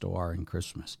 so we still are in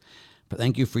Christmas. But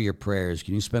thank you for your prayers.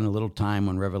 Can you spend a little time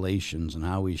on Revelations and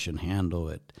how we should handle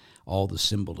it, all the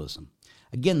symbolism?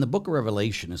 Again, the book of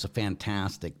Revelation is a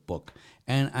fantastic book,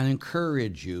 and I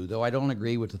encourage you, though I don't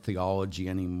agree with the theology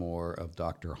anymore of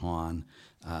Dr. Hahn,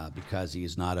 because he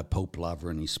is not a Pope lover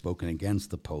and he's spoken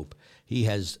against the Pope. He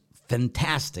has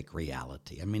fantastic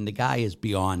reality. I mean, the guy is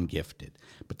beyond gifted.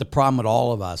 But the problem with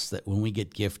all of us, that when we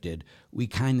get gifted, we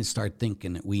kind of start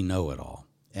thinking that we know it all.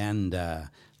 And the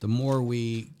more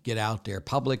we get out there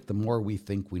public, the more we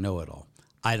think we know it all.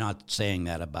 I'm not saying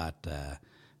that about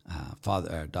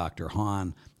Dr.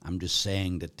 Hahn. I'm just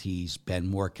saying that he's been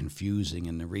more confusing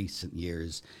in the recent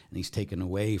years, and he's taken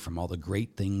away from all the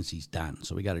great things he's done.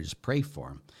 So we got to just pray for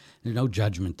him. There's no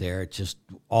judgment there. It's just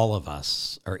all of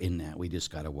us are in that. We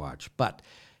just got to watch. But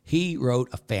he wrote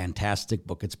a fantastic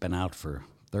book. It's been out for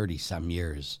 30-some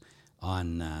years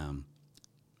on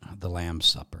the Lamb's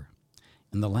Supper.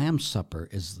 And the Lamb's Supper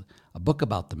is a book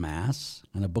about the Mass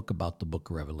and a book about the book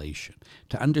of Revelation.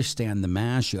 To understand the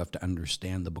Mass, you have to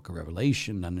understand the book of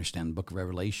Revelation. To understand the book of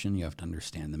Revelation, you have to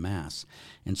understand the Mass.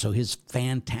 And so his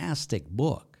fantastic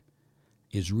book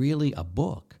is really a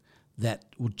book that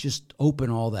will just open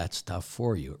all that stuff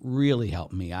for you. It really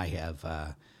helped me. I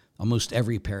have almost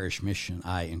every parish mission,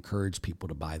 I encourage people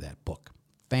to buy that book.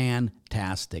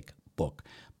 Fantastic book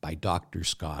by Dr.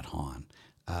 Scott Hahn.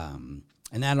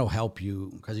 And that'll help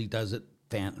you because he does it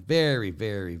very,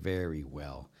 very, very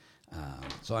well.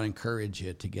 So I encourage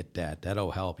you to get that.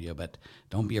 That'll help you, but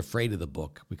don't be afraid of the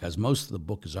book because most of the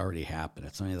book has already happened.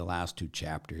 It's only the last 2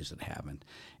 chapters that haven't.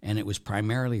 And it was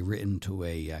primarily written to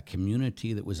a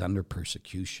community that was under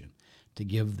persecution to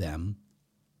give them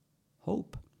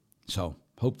hope. So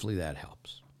hopefully that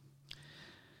helps.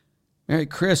 Merry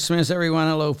Christmas, everyone.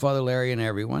 Hello, Father Larry and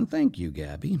everyone. Thank you,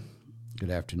 Gabby. Good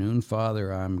afternoon,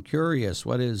 Father. I'm curious,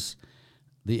 what is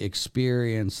the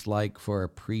experience like for a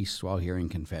priest while hearing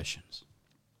confessions?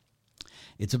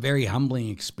 It's a very humbling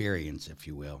experience, if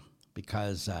you will,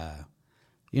 because,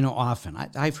 often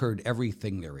I've heard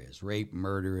everything there is, rape,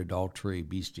 murder, adultery,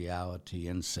 bestiality,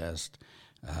 incest,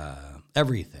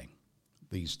 everything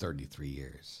these 33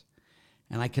 years.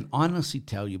 And I can honestly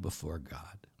tell you before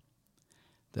God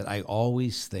that I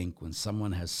always think when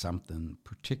someone has something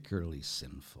particularly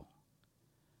sinful,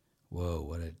 whoa,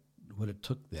 what it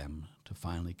took them to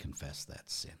finally confess that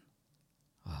sin.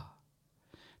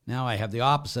 Now I have the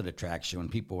opposite attraction when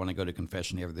people want to go to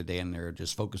confession every other day and they're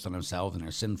just focused on themselves and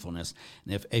their sinfulness.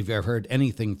 And if you've ever heard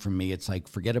anything from me, it's like,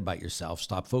 forget about yourself.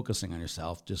 Stop focusing on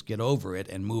yourself. Just get over it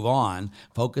and move on.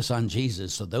 Focus on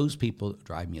Jesus. So those people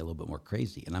drive me a little bit more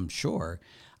crazy. And I'm sure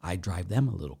I drive them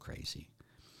a little crazy.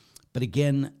 But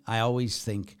again, I always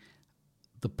think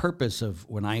the purpose of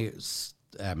when I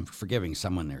am forgiving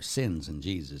someone their sins in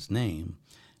Jesus' name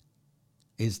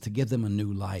is to give them a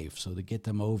new life, so to get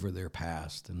them over their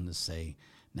past and to say,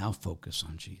 now focus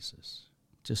on Jesus.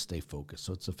 Just stay focused.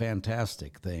 So it's a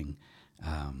fantastic thing.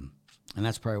 And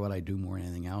that's probably what I do more than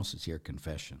anything else is hear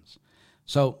confessions.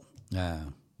 So,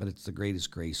 but it's the greatest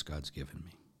grace God's given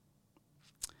me.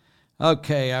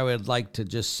 Okay, I would like to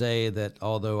just say that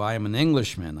although I am an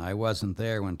Englishman, I wasn't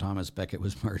there when Thomas Becket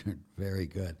was murdered. Very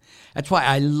good. That's why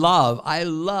I loved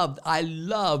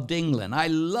England. I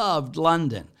loved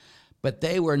London. But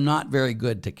they were not very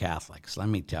good to Catholics, let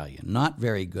me tell you. Not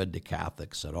very good to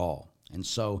Catholics at all. And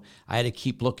so I had to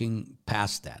keep looking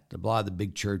past that. A lot of the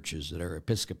big churches that are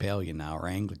Episcopalian now or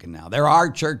Anglican now, there are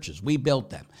churches. We built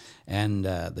them, and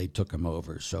they took them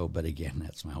over. So, but again,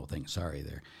 that's my whole thing. Sorry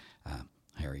there,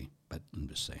 Harry, but I'm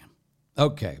just saying.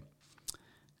 Okay.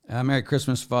 Merry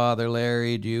Christmas, Father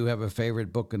Larry. Do you have a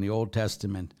favorite book in the Old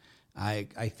Testament? I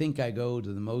think I go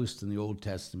to the most in the Old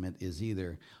Testament is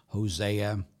either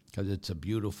Hosea, because it's a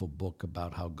beautiful book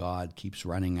about how God keeps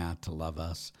running out to love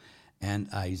us. And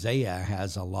Isaiah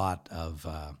has a lot of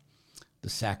the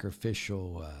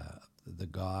sacrificial, the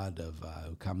God of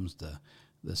who comes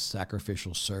the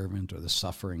sacrificial servant or the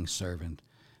suffering servant,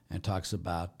 and talks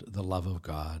about the love of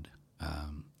God.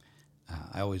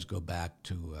 I always go back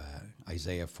to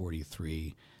Isaiah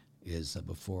 43 is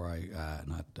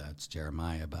it's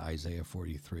Jeremiah, but Isaiah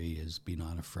 43 is be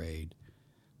not afraid,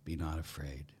 be not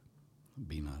afraid,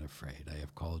 be not afraid. I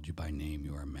have called you by name,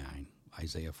 you are mine.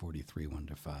 Isaiah 43,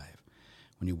 1-5.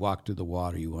 When you walk through the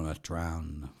water, you will not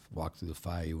drown. Walk through the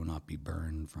fire, you will not be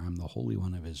burned. For I am the Holy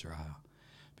One of Israel.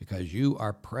 Because you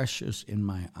are precious in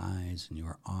my eyes, and you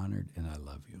are honored, and I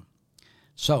love you.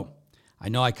 So, I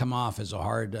know I come off as a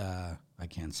hard, I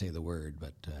can't say the word,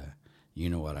 but you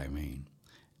know what I mean,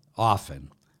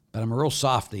 often. But I'm a real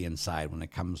softy inside when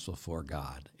it comes before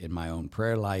God in my own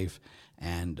prayer life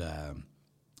and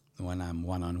when I'm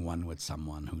one-on-one with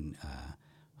someone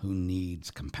who needs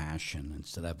compassion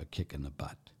instead of a kick in the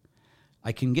butt.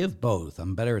 I can give both.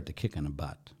 I'm better at the kick in the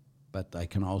butt. But I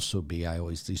can also be, I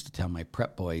always used to tell my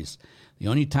prep boys, the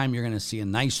only time you're going to see a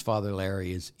nice Father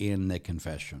Larry is in the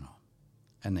confessional.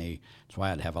 And that's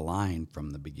why I'd have a line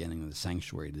from the beginning of the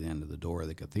sanctuary to the end of the door of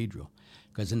the cathedral.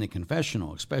 Because in the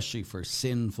confessional, especially for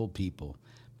sinful people,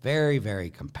 very, very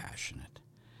compassionate.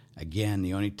 Again,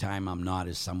 the only time I'm not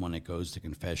is someone that goes to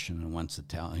confession and wants to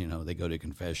tell, they go to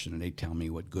confession and they tell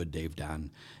me what good they've done,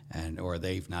 or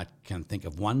they've not can think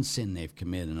of one sin they've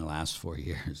committed in the last 4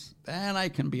 years. Then I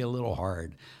can be a little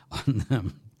hard on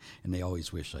them. And they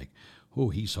always wish oh,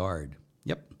 he's hard.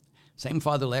 Yep. Same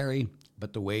Father Larry.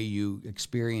 But the way you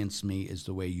experience me is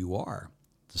the way you are,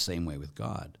 the same way with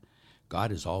God.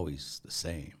 God is always the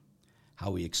same.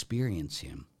 How we experience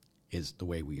him is the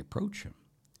way we approach him,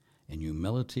 in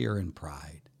humility or in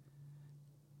pride.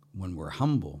 When we're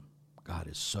humble, God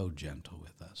is so gentle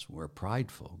with us. When we're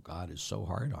prideful, God is so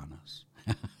hard on us.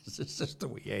 It's just the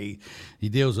way he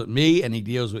deals with me and he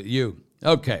deals with you.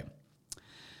 Okay.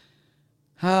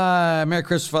 Merry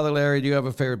Christmas, Father Larry. Do you have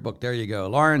a favorite book? There you go.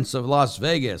 Lawrence of Las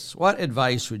Vegas. What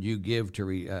advice would you give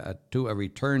to a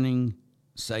returning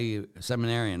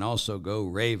seminarian? Also, go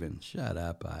Ravens. Shut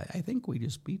up. I think we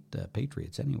just beat the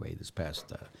Patriots anyway this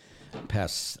past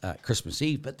Christmas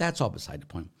Eve, but that's all beside the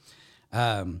point.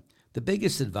 The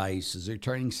biggest advice as a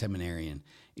returning seminarian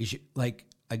is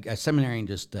a seminarian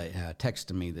just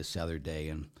texted me this other day,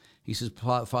 and he says,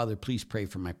 Father, please pray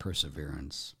for my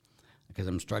perseverance, because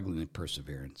I'm struggling with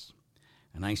perseverance.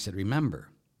 And I said, remember,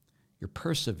 your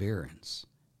perseverance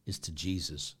is to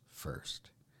Jesus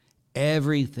first.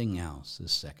 Everything else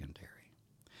is secondary.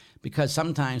 Because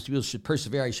sometimes people should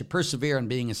persevere. You should persevere in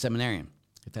being a seminarian,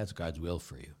 if that's God's will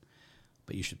for you.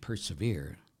 But you should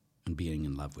persevere in being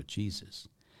in love with Jesus.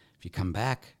 If you come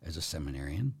back as a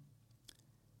seminarian,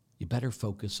 you better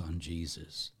focus on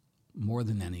Jesus. More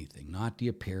than anything, not the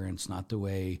appearance, not the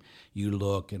way you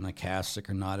look in a cassock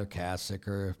or not a cassock,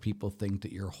 or if people think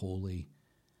that you're holy.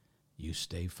 You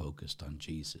stay focused on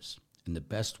Jesus. And the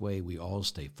best way we all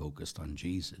stay focused on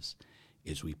Jesus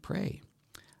is we pray.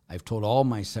 I've told all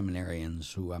my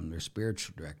seminarians who I'm their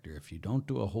spiritual director, if you don't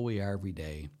do a holy hour every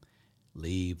day,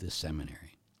 leave the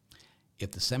seminary.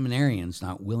 If the seminarian's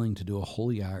not willing to do a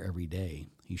holy hour every day,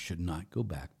 he should not go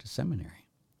back to seminary.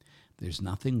 There's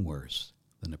nothing worse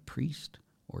than a priest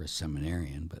or a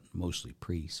seminarian, but mostly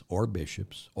priests or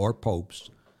bishops or popes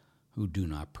who do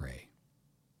not pray.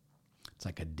 It's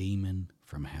like a demon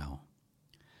from hell.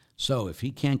 So if he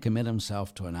can't commit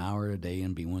himself to an hour a day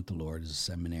and be with the Lord as a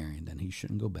seminarian, then he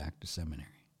shouldn't go back to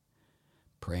seminary.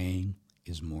 Praying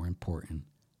is more important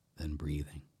than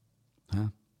breathing.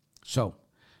 So,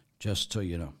 just so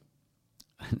you know.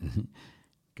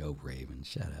 Go Ravens,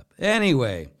 shut up.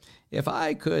 Anyway, if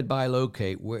you could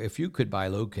bilocate,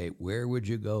 where would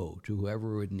you go to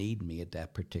whoever would need me at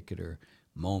that particular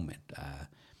moment?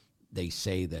 They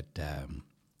say that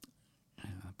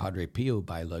Padre Pio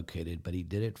bilocated, but he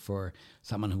did it for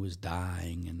someone who was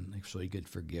dying, and so he could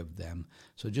forgive them.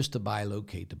 So just to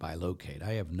bilocate.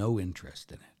 I have no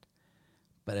interest in it.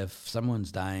 But if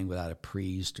someone's dying without a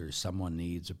priest, or someone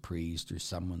needs a priest, or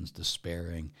someone's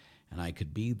despairing, and I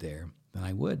could be there, then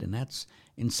I would. And that's,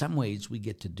 in some ways, we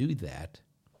get to do that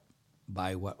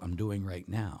by what I'm doing right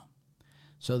now.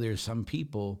 So there's some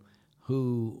people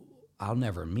who I'll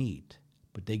never meet,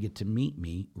 but they get to meet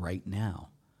me right now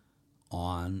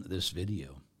on this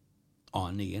video,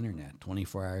 on the internet,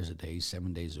 24 hours a day,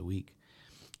 7 days a week.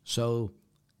 So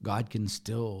God can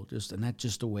still and that's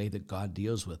just the way that God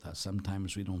deals with us.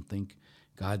 Sometimes we don't think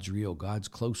God's real. God's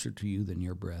closer to you than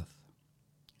your breath.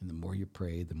 And the more you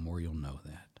pray, the more you'll know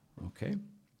that. Okay?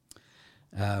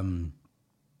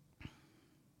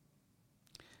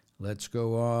 Let's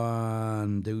go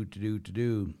on.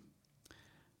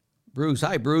 Bruce,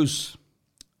 hi, Bruce.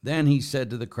 Then he said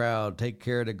to the crowd, take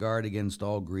care to guard against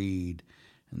all greed.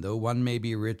 And though one may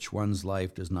be rich, one's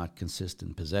life does not consist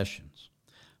in possessions.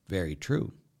 Very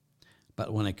true.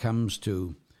 But when it comes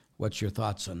to, what's your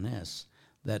thoughts on this?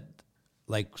 That,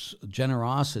 like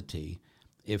generosity,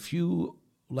 if you,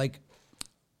 like,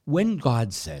 when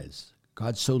God says,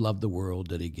 God so loved the world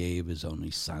that he gave his only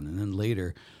son. And then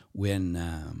later, when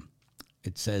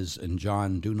it says in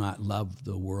John, do not love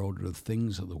the world or the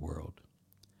things of the world.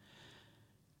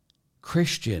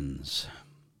 Christians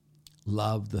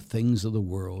love the things of the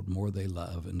world more than they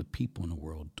love and the people in the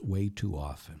world way too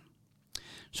often.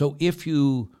 So if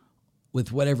you,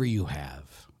 with whatever you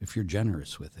have, if you're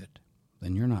generous with it,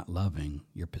 then you're not loving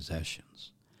your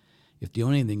possessions. If the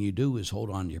only thing you do is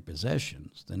hold on to your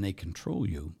possessions, then they control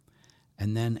you.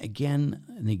 And then again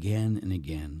and again and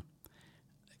again,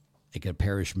 like a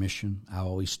parish mission,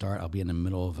 I'll be in the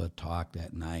middle of a talk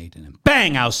that night, and then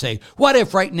bang, I'll say, what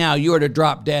if right now you were to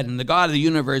drop dead and the God of the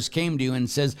universe came to you and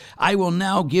says, I will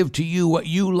now give to you what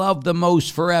you love the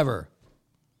most forever?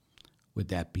 Would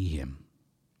that be him?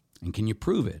 And can you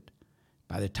prove it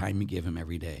by the time you give him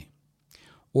every day?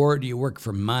 Or do you work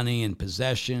for money and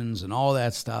possessions and all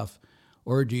that stuff?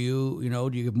 Or do you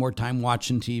have more time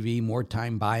watching TV, more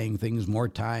time buying things, more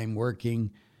time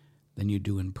working than you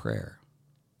do in prayer?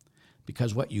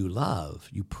 Because what you love,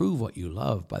 you prove what you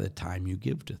love by the time you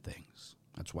give to things.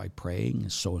 That's why praying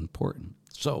is so important.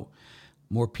 So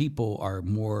more people are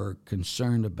more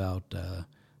concerned about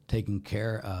taking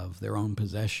care of their own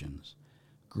possessions.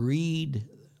 Greed,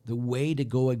 the way to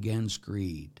go against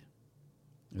greed,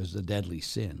 is the deadly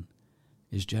sin,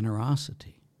 is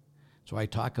generosity. So I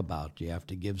talk about you have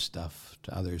to give stuff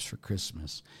to others for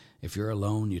Christmas. If you're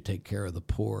alone, you take care of the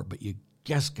poor, but you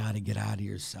just got to get out of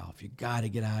yourself. You got to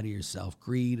get out of yourself.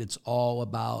 Greed, it's all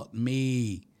about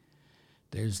me.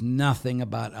 There's nothing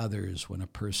about others when a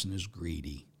person is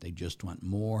greedy. They just want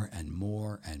more and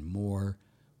more and more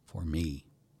for me.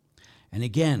 And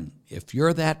again, if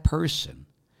you're that person,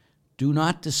 do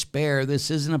not despair. This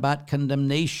isn't about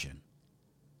condemnation.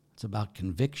 It's about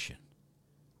conviction.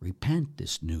 Repent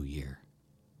this new year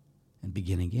and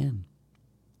begin again.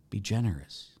 Be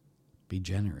generous. Be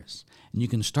generous. And you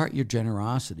can start your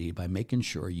generosity by making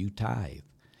sure you tithe.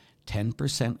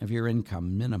 10% of your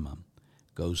income minimum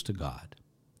goes to God.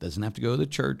 Doesn't have to go to the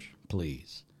church,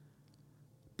 please.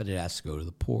 But it has to go to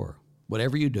the poor.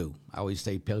 Whatever you do, I always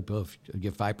say people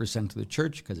give 5% to the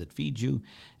church because it feeds you,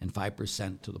 and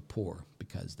 5% to the poor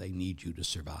because they need you to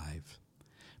survive.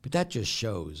 But that just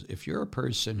shows if you're a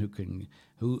person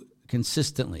who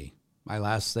consistently, my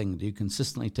last thing, do you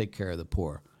consistently take care of the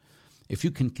poor? If you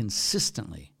can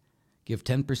consistently give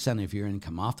 10% of your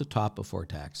income off the top before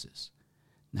taxes,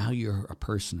 now you're a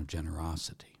person of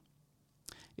generosity.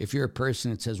 If you're a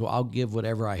person that says, well, I'll give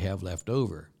whatever I have left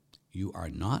over, you are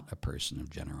not a person of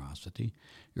generosity.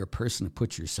 You're a person who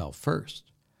puts yourself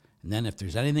first. And then if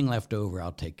there's anything left over,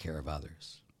 I'll take care of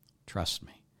others. Trust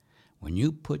me. When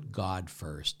you put God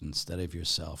first instead of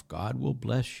yourself, God will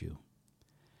bless you.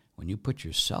 When you put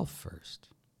yourself first,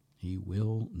 he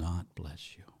will not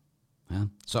bless you. Huh?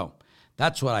 So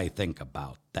that's what I think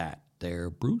about that there,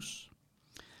 Bruce.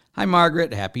 Hi,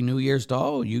 Margaret. Happy New Year's to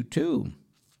all. You too.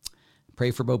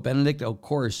 Pray for Pope Benedict. Of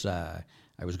course, I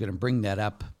was going to bring that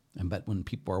up, but when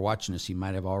people are watching this, he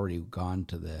might have already gone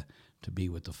to be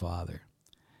with the Father.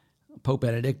 Pope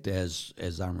Benedict, as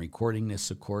I'm recording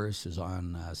this, of course, is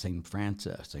on St.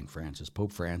 Francis.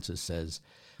 Pope Francis says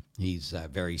he's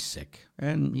very sick,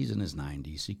 and he's in his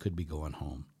 90s. He could be going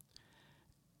home.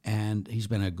 And he's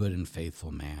been a good and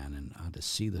faithful man, and to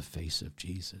see the face of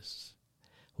Jesus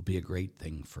will be a great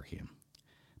thing for him.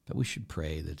 But we should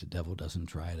pray that the devil doesn't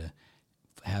try to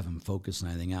have him focus on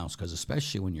anything else, because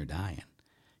especially when you're dying,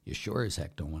 you sure as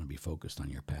heck don't want to be focused on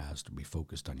your past or be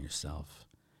focused on yourself.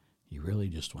 You really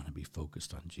just want to be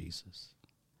focused on Jesus.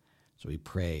 So we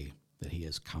pray that he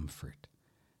has comfort,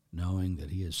 knowing that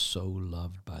he is so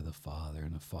loved by the Father,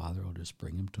 and the Father will just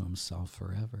bring him to himself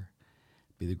forever.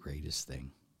 Be the greatest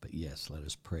thing. But yes, let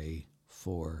us pray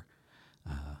for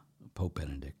Pope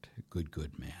Benedict, a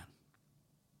good man.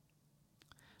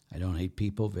 I don't hate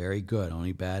people. Very good.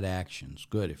 Only bad actions.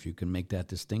 Good. If you can make that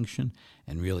distinction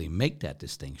and really make that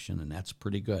distinction, and that's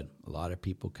pretty good. A lot of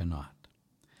people cannot.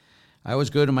 I always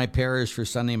go to my parish for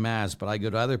Sunday Mass, but I go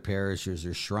to other parishes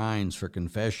or shrines for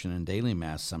confession and daily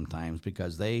Mass sometimes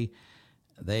because they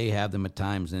have them at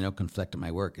times and they'll conflict with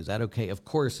my work. Is that okay? Of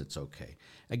course it's okay.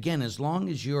 Again, as long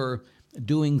as you're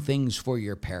doing things for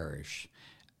your parish.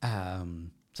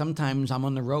 Sometimes I'm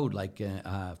on the road, like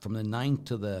from the 9th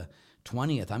to the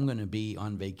 20th, I'm going to be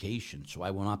on vacation, so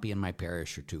I will not be in my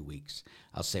parish for 2 weeks.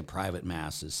 I'll say private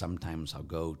masses. Sometimes I'll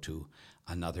go to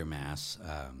another mass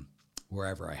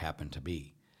wherever I happen to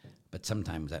be. But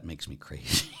sometimes that makes me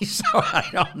crazy, so I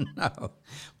don't know.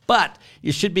 But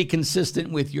you should be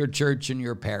consistent with your church and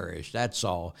your parish, that's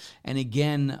all. And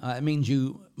again, it means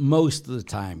you most of the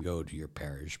time go to your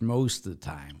parish, most of the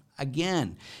time.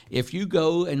 Again, if you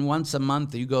go and once a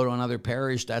month you go to another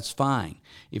parish, that's fine.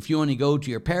 If you only go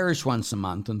to your parish once a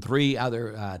month and 3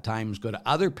 other times go to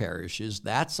other parishes,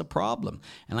 that's a problem.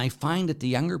 And I find that the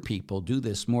younger people do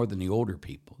this more than the older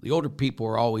people. The older people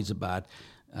are always about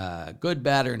good,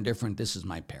 bad, or indifferent. This is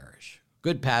my parish.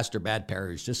 Good pastor, bad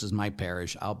parish. This is my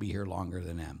parish. I'll be here longer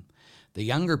than them. The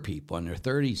younger people in their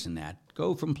 30s and that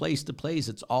go from place to place.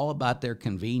 It's all about their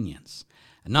convenience.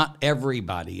 And not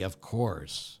everybody, of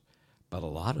course, but a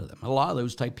lot of them. A lot of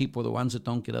those type people are the ones that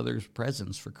don't get others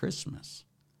presents for Christmas.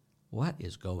 What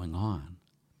is going on?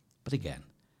 But again,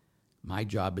 my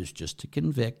job is just to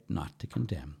convict, not to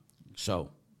condemn.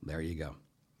 So there you go.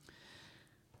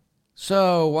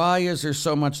 So why is there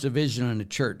so much division in the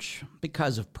church?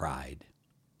 Because of pride.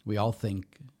 We all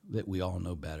think that we all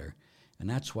know better. And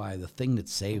that's why the thing that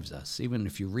saves us, even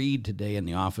if you read today in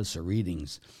the Office of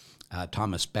Readings,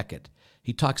 Thomas Becket,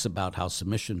 he talks about how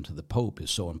submission to the Pope is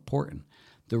so important.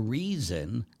 The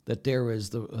reason that there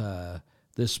was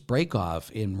this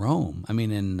break-off in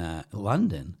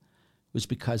London, was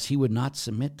because he would not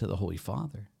submit to the Holy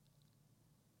Father.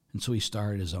 And so he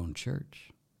started his own church.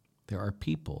 There are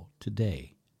people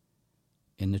today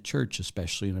in the church,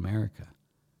 especially in America,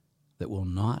 that will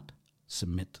not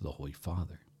submit to the Holy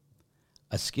Father.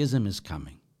 A schism is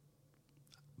coming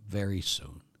very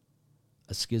soon.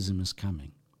 A schism is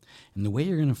coming. And the way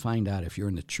you're going to find out if you're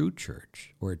in the true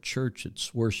church or a church that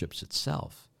worships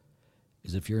itself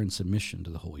is if you're in submission to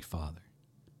the Holy Father.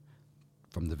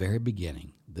 From the very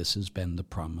beginning, this has been the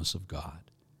promise of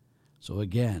God. So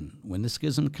again, when the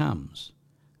schism comes,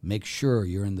 make sure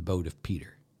you're in the boat of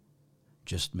Peter.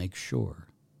 Just make sure,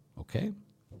 okay?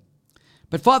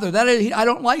 But Father, I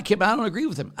don't like him. I don't agree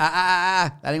with him.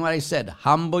 That ain't what I said.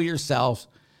 Humble yourself.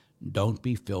 Don't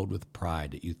be filled with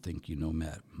pride that you think you know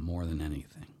more than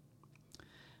anything.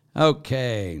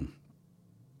 Okay.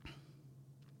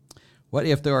 What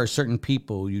if there are certain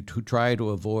people who try to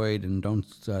avoid and don't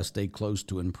stay close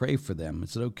to and pray for them?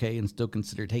 Is it okay and still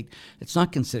considered hate? It's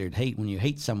not considered hate. When you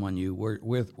hate someone, you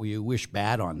wish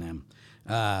bad on them.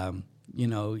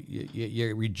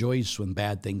 You rejoice when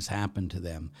bad things happen to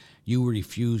them. You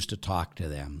refuse to talk to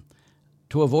them.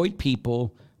 To avoid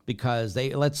people because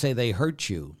let's say they hurt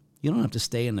you. You don't have to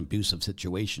stay in abusive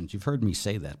situations. You've heard me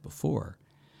say that before.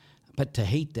 But to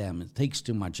hate them, it takes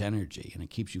too much energy, and it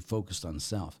keeps you focused on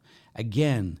self.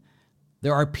 Again,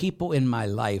 there are people in my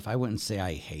life, I wouldn't say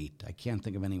I hate. I can't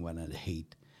think of anyone I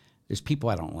hate. There's people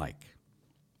I don't like.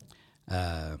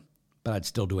 But I'd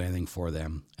still do anything for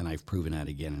them, and I've proven that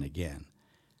again and again.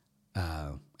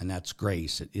 And that's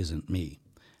grace. It isn't me.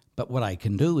 But what I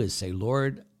can do is say,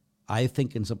 Lord, I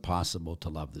think it's impossible to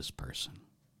love this person.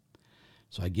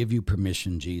 So I give you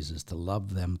permission, Jesus, to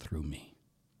love them through me.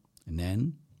 And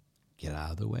then get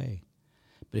out of the way.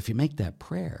 But if you make that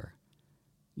prayer,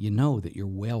 you know that you're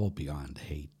well beyond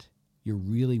hate. You're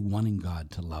really wanting God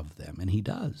to love them, and he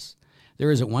does. There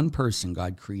isn't one person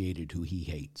God created who he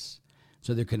hates.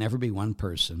 So there can never be one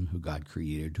person who God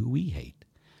created who we hate.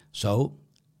 So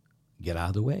get out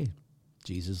of the way.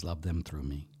 Jesus loved them through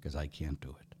me because I can't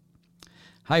do it.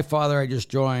 Hi, Father, I just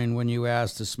joined when you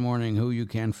asked this morning who you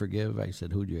can forgive. I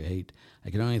said, who do you hate?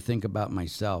 I can only think about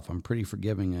myself. I'm pretty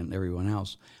forgiving and everyone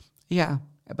else. Yeah,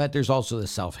 but there's also the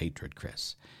self-hatred,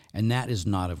 Chris. And that is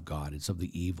not of God. It's of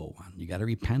the evil one. You got to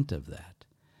repent of that.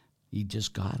 You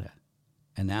just got to.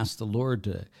 And ask the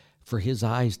Lord for his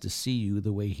eyes to see you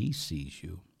the way he sees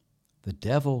you. The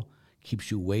devil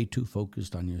keeps you way too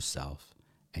focused on yourself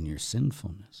and your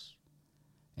sinfulness.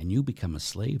 And you become a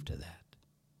slave to that.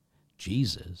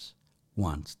 Jesus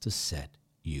wants to set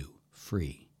you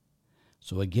free.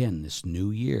 So again, this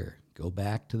new year, go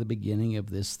back to the beginning of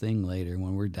this thing later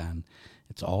when we're done.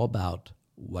 It's all about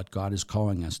what God is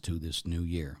calling us to this new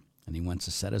year. And he wants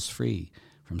to set us free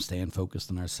from staying focused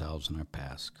on ourselves and our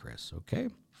past, Chris, okay?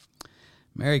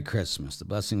 Merry Christmas. The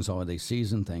blessings holiday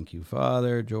season. Thank you,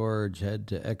 Father. George, head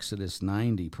to Exodus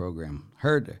 90 program.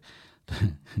 Heard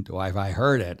Have I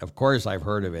heard it? Of course I've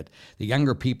heard of it. The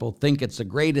younger people think it's the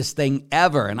greatest thing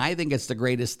ever, and I think it's the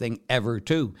greatest thing ever,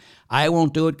 too. I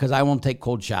won't do it because I won't take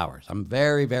cold showers. I'm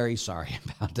very, very sorry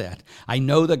about that. I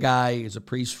know the guy. He's a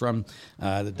priest from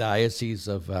the Diocese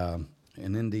of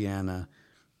in Indiana,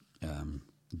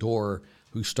 Dorr,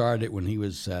 who started when he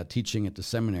was teaching at the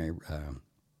seminary.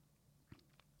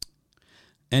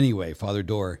 Anyway, Father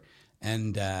Dorr.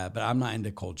 But I'm not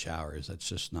into cold showers. That's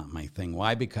just not my thing.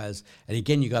 Why? Because, and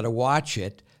again, you got to watch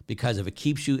it, because if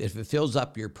it fills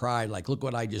up your pride, like, look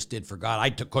what I just did for God. I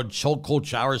took cold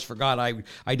showers for God.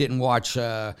 I didn't watch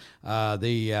I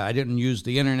didn't use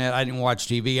the internet. I didn't watch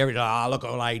TV. Look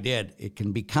what I did. It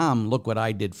can become, look what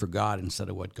I did for God instead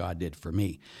of what God did for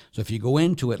me. So if you go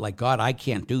into it like, God, I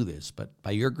can't do this, but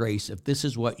by your grace, if this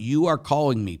is what you are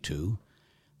calling me to,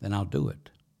 then I'll do it.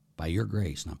 By your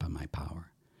grace, not by my power.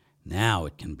 Now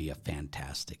it can be a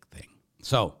fantastic thing.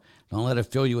 So don't let it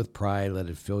fill you with pride. Let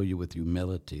it fill you with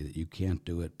humility that you can't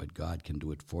do it, but God can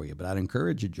do it for you. But I'd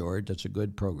encourage you, George. That's a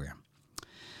good program.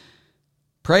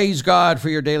 Praise God for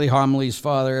your daily homilies,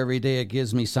 Father. Every day it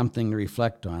gives me something to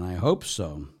reflect on. I hope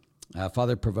so.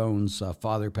 Father Pravone's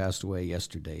father passed away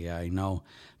yesterday. I know.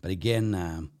 But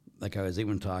again, like I was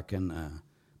even talking,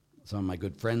 some of my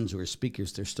good friends who are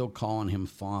speakers, they're still calling him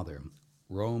Father.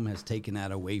 Rome has taken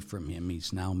that away from him.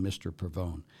 He's now Mr.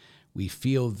 Pavone. We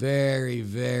feel very,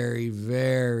 very,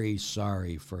 very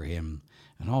sorry for him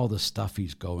and all the stuff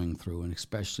he's going through, and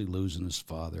especially losing his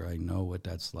father. I know what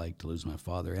that's like to lose my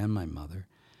father and my mother.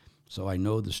 So I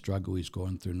know the struggle he's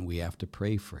going through, and we have to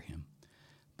pray for him.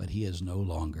 But he is no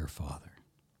longer Father.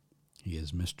 He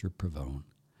is Mr. Pavone.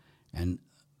 And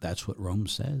that's what Rome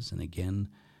says. And again,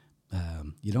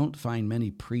 you don't find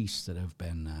many priests that have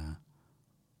been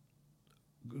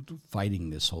fighting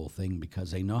this whole thing,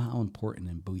 because they know how important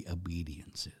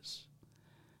obedience is.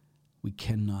 We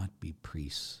cannot be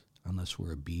priests unless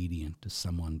we're obedient to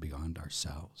someone beyond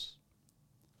ourselves.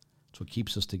 It's what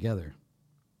keeps us together.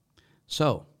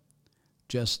 So,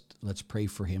 just let's pray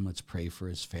for him. Let's pray for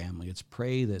his family. Let's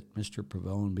pray that Mr.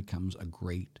 Pavone becomes a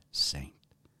great saint.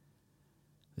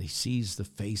 He sees the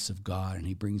face of God and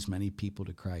he brings many people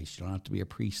to Christ. You don't have to be a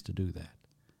priest to do that.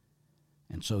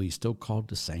 And so he's still called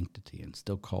to sanctity and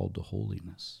still called to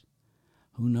holiness.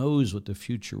 Who knows what the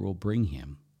future will bring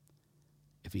him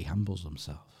if he humbles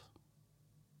himself?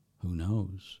 Who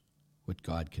knows what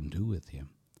God can do with him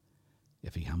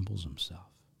if he humbles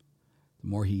himself? The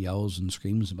more he yells and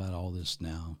screams about all this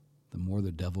now, the more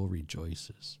the devil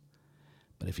rejoices.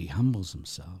 But if he humbles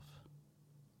himself,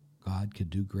 God could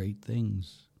do great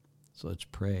things. So let's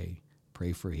pray.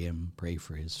 Pray for him. Pray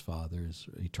for his father's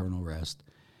eternal rest.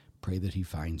 Pray that he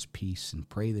finds peace, and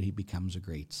pray that he becomes a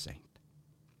great saint.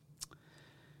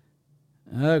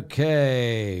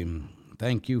 Okay.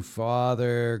 Thank you,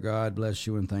 Father. God bless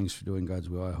you, and thanks for doing God's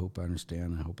will. I hope I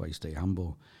understand. I hope I stay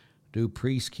humble. Do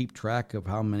priests keep track of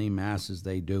how many masses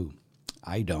they do?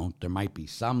 I don't. There might be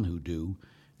some who do.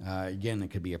 Again,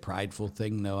 it could be a prideful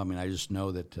thing, though. I mean, I just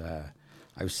know that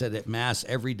I've said at Mass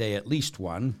every day at least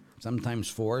one, sometimes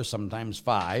 4, sometimes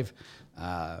 5.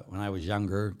 When I was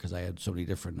younger, because I had so many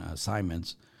different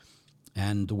assignments,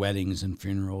 and the weddings and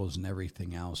funerals and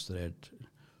everything else,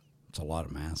 it's a lot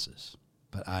of masses.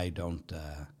 But I don't,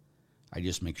 I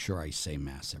just make sure I say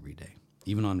Mass every day.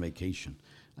 Even on vacation,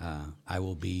 I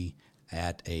will be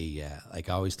at I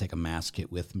always take a Mass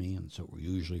kit with me, and so we're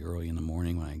usually early in the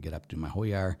morning when I get up to my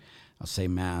Hoyar, I'll say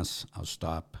Mass, I'll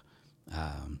stop,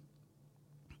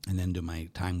 and then do my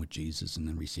time with Jesus, and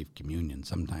then receive communion.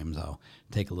 Sometimes I'll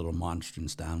take a little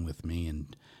monstrance down with me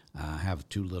and have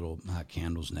 2 little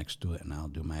candles next to it, and I'll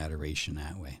do my adoration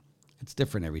that way. It's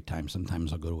different every time.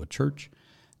 Sometimes I'll go to a church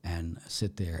and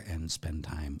sit there and spend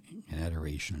time in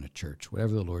adoration in a church,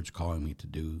 whatever the Lord's calling me to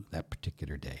do that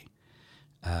particular day.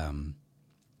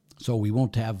 So we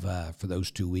won't have, for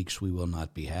those 2 weeks, we will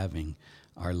not be having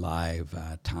our live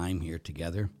time here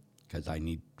together, because I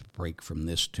need to break from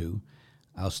this too.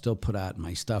 I'll still put out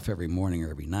my stuff every morning or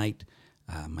every night,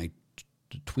 my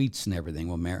tweets and everything.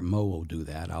 Well, Mo will do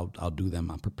that. I'll do them.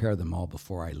 I'll prepare them all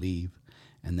before I leave,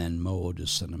 and then Mo will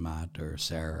just send them out, or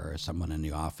Sarah or someone in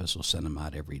the office will send them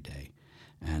out every day,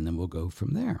 and then we'll go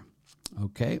from there.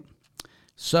 Okay?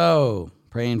 So,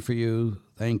 praying for you.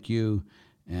 Thank you,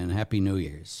 and Happy New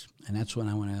Year's. And that's when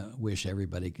I want to wish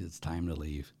everybody, because it's time to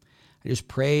leave. I just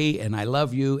pray, and I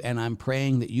love you, and I'm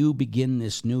praying that you begin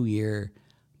this new year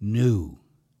new,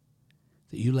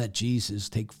 that you let Jesus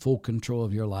take full control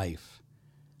of your life.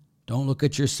 Don't look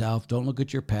at yourself. Don't look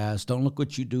at your past. Don't look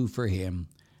what you do for him.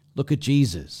 Look at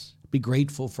Jesus. Be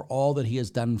grateful for all that he has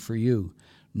done for you.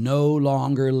 No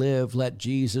longer live. Let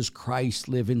Jesus Christ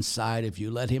live inside of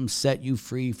you. Let him set you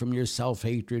free from your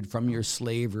self-hatred, from your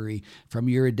slavery, from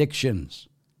your addictions,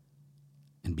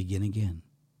 and begin again.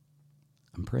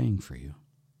 I'm praying for you.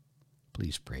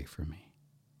 Please pray for me.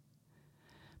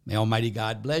 May Almighty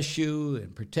God bless you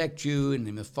and protect you in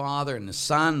the name of the Father and the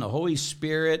Son and the Holy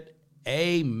Spirit.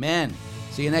 Amen.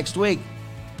 See you next week.